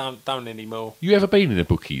 I just don't anymore. You ever been in the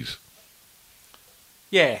bookies?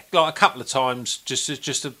 Yeah, like a couple of times just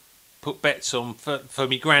to put bets on for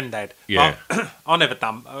me granddad. Yeah. I've never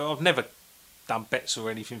done bets or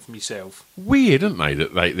anything for myself. Weird, aren't they?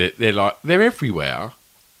 That they're everywhere,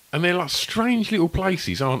 and they're like strange little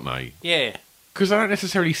places, aren't they? Yeah. Because they don't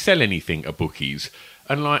necessarily sell anything at bookies,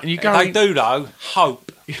 and you go. They do though.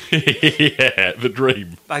 Hope. Yeah, the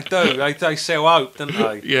dream. They do. They sell hope, don't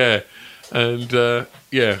they? Yeah, and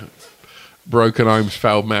broken homes,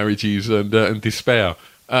 failed marriages, and despair.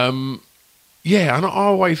 Yeah, and I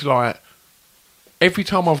always every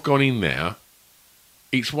time I've gone in there,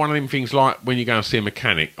 it's one of them things like when you go and see a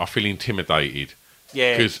mechanic, I feel intimidated.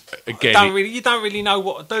 Yeah, because again, you don't really know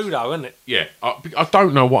what to do though, isn't it? Yeah, I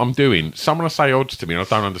don't know what I'm doing. Someone will say odds to me, and I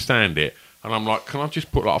don't understand it, and I'm like, can I just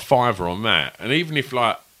put like a £5 on that? And even if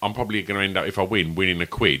I'm probably going to end up, if I winning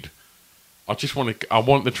 £1, I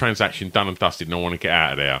want the transaction done and dusted, and I want to get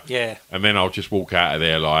out of there. Yeah, and then I'll just walk out of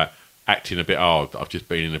there acting a bit hard. I've just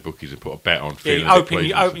been in the bookies and put a bet on.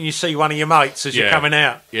 You see one of your mates as you're coming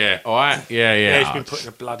out. Yeah, all right. Yeah. Yeah, he's been putting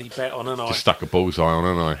a bloody bet on, hasn't I? Just stuck a bullseye on,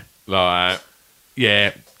 haven't I?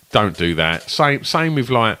 Yeah, don't do that. Same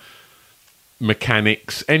with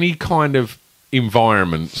mechanics, any kind of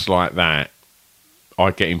environments like that.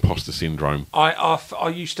 I get imposter syndrome.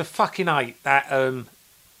 I used to fucking hate that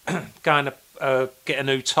going to get a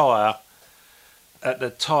new tyre at the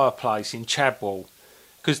tyre place in Chadwell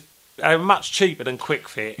because they were much cheaper than Quick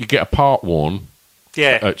Fit. You get a part worn.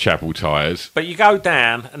 Yeah. At Chadwell Tyres. But you go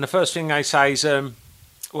down and the first thing they say is,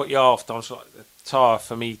 what you're after? I was like, a tyre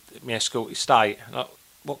for me Escort Estate. Like,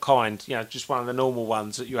 what kind? You know, just one of the normal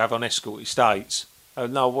ones that you have on Escort Estates. Oh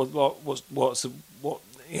no, what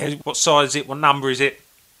size is it? What number is it?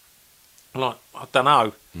 I'm like, I don't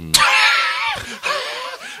know.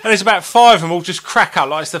 and there's about 5 of them all just crack up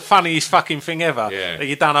like it's the funniest fucking thing ever. Yeah. That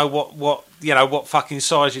you don't know what fucking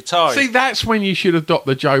size you're tied. See, that's when you should adopt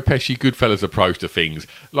the Joe Pesci Goodfellas approach to things.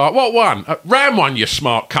 Like, what one? Ram one, you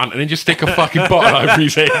smart cunt, and then just stick a fucking bottle over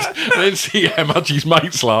his head and then see how much his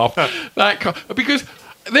mates laugh. Because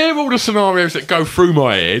they're all the scenarios that go through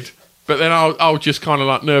my head, but then I'll just kind of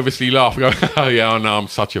like nervously laugh and go, oh yeah, I know, I'm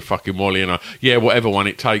such a fucking wally, and yeah, whatever one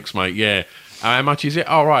it takes, mate, yeah. How much is it?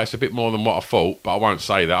 Oh, right, it's a bit more than what I thought, but I won't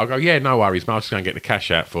say that. I'll go, yeah, no worries, mate, I'll just go and get the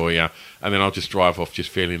cash out for you. And then I'll just drive off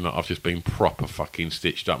just feeling like I've just been proper fucking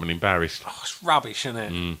stitched up and embarrassed. Oh, it's rubbish, isn't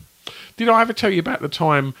it? Did I ever tell you about the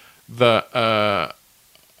time that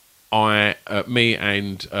me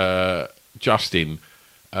and Justin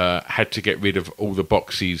had to get rid of all the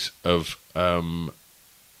boxes of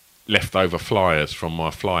leftover flyers from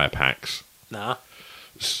my flyer packs? Nah.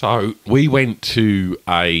 So we went to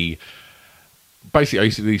basically, I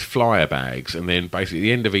used to do these flyer bags, and then basically at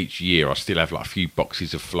the end of each year, I still have like a few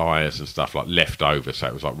boxes of flyers and stuff like left over. So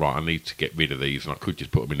it was like, right, I need to get rid of these, and I could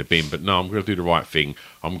just put them in the bin, but no, I'm going to do the right thing.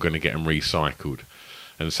 I'm going to get them recycled.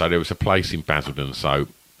 And so there was a place in Basildon, so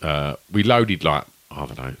we loaded like, I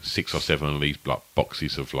don't know, 6 or 7 of these like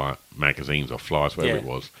boxes of like magazines or flyers, whatever it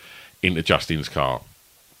was, into Justin's car.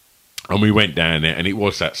 And we went down there, and it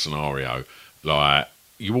was that scenario. Like,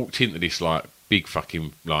 you walked into this like big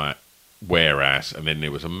fucking like warehouse, and then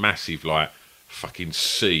there was a massive like fucking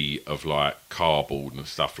sea of like cardboard and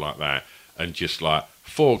stuff like that, and just like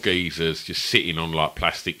 4 geezers just sitting on like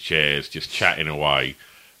plastic chairs just chatting away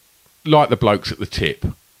like the blokes at the tip,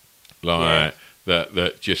 like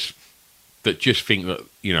that just think that,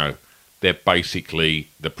 you know, they're basically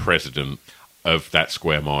the president of that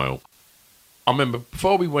square mile. I remember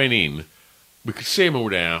before we went in, we could see them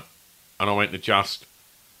all there, and I went to just,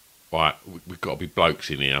 right, we've got to be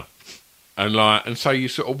blokes in here. And so you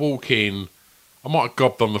sort of walk in. I might have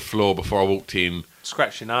gobbed on the floor before I walked in.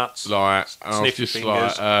 Scratch your nuts. Like, and I was just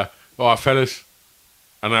fingers. like, all right, fellas.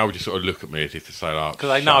 And they would just sort of look at me as if to say, like, because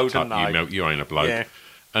they know, don't they? You ain't a bloke. Yeah.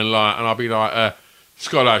 And I'll be like, it's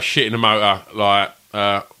got like shit in the motor. Like,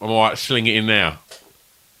 I'm all right, sling it in now.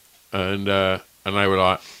 And they were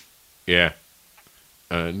like, yeah.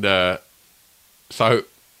 And so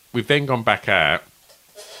we've then gone back out.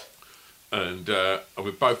 And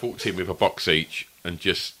we both walked in with a box each and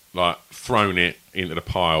just like thrown it into the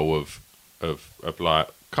pile of like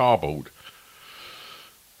cardboard.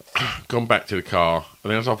 Gone back to the car,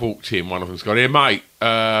 and then as I've walked in, one of them's gone, here mate,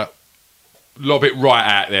 lob it right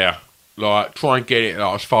out there, like try and get it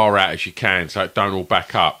like as far out as you can so it don't all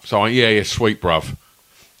back up. So I went, yeah, sweet bruv.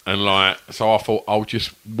 And like, so I thought I'll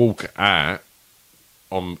just walk out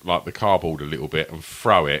on like the cardboard a little bit and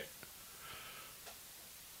throw it.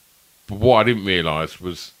 But what I didn't realise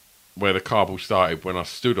was where the cardboard started when I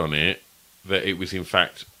stood on it, that it was in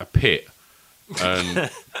fact a pit and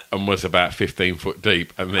was about 15 foot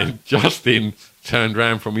deep. And then Justin turned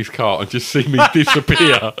round from his car and just seen me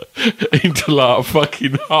disappear into like a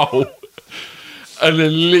fucking hole. And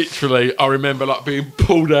then literally I remember like being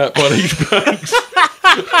pulled out by these blokes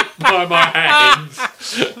by my hands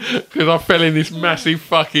because I fell in this massive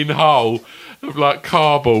fucking hole of like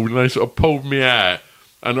cardboard, and they sort of pulled me out.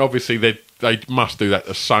 And obviously they must do that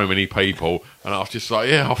to so many people. And I was just like,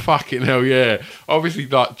 yeah, oh, fucking hell, yeah. Obviously,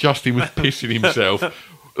 like, Justin was pissing himself.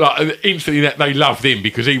 Like, instantly they loved him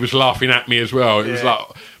because he was laughing at me as well. It was like,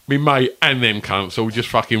 me mate and them cunts all just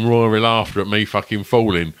fucking roaring laughter at me fucking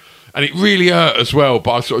falling. And it really hurt as well,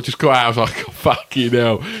 but I sort of just got out. I was like, oh, fucking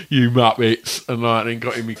hell, you muppets. And like, then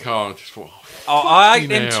got in my car and just thought, I hate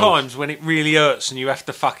them times when it really hurts and you have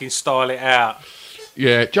to fucking style it out.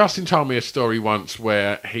 Yeah, Justin told me a story once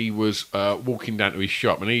where he was walking down to his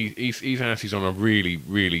shop, and his house is on a really,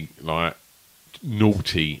 really like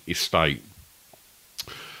naughty estate,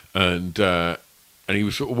 and he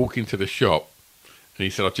was sort of walking to the shop, and he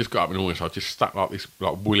said, "I just got up in the morning, so I just stuck like this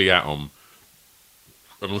like woolly hat on,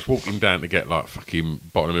 and I was walking down to get like fucking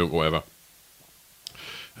bottle of milk or whatever."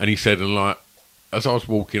 And he said, and like as I was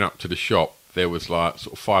walking up to the shop, there was like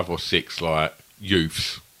sort of 5 or 6 like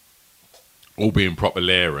youths, all being proper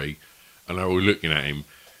leery, and they were all looking at him.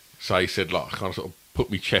 So he said, like, I kind of sort of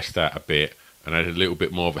put my chest out a bit and had a little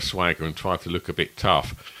bit more of a swagger and tried to look a bit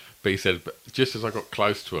tough. But he said, but just as I got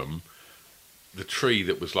close to him, the tree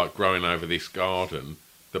that was like growing over this garden,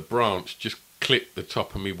 the branch just clipped the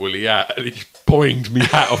top of me woolly hat and it just boinged me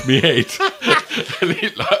hat off my head. And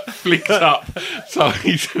it like flicked up. So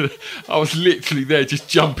he said, I was literally there just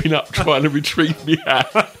jumping up trying to retrieve me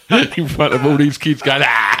hat in front of all these kids going,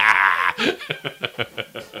 ah!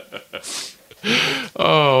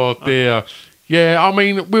 Oh dear. Yeah, I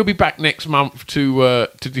mean, we'll be back next month to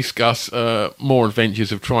discuss more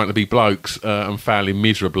adventures of trying to be blokes and failing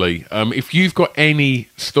miserably. If you've got any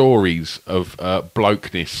stories of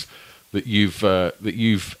blokeness that you've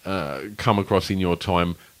come across in your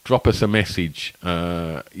time, drop us a message,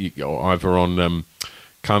 either on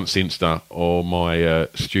Cunt's Insta or my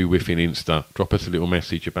Stu Whiffin Insta. Drop us a little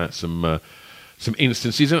message about some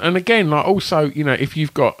instances, and again, like also, you know, if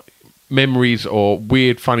you've got memories or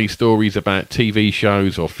weird, funny stories about TV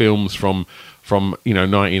shows or films from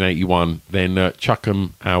 1981, then chuck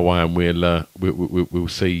them our way, and we'll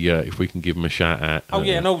see if we can give them a shout out. Oh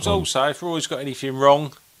yeah, and also if Roy's got anything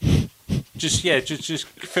wrong, just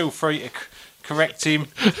feel free to correct him.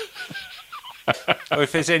 Or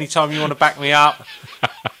if there's any time you want to back me up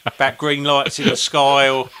about green lights in the sky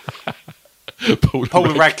or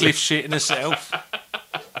Paula Radcliffe shitting herself,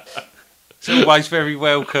 it's always very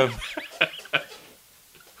welcome.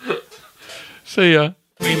 See ya.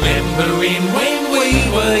 Remembering when we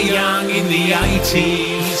were young in the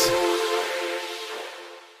 80s.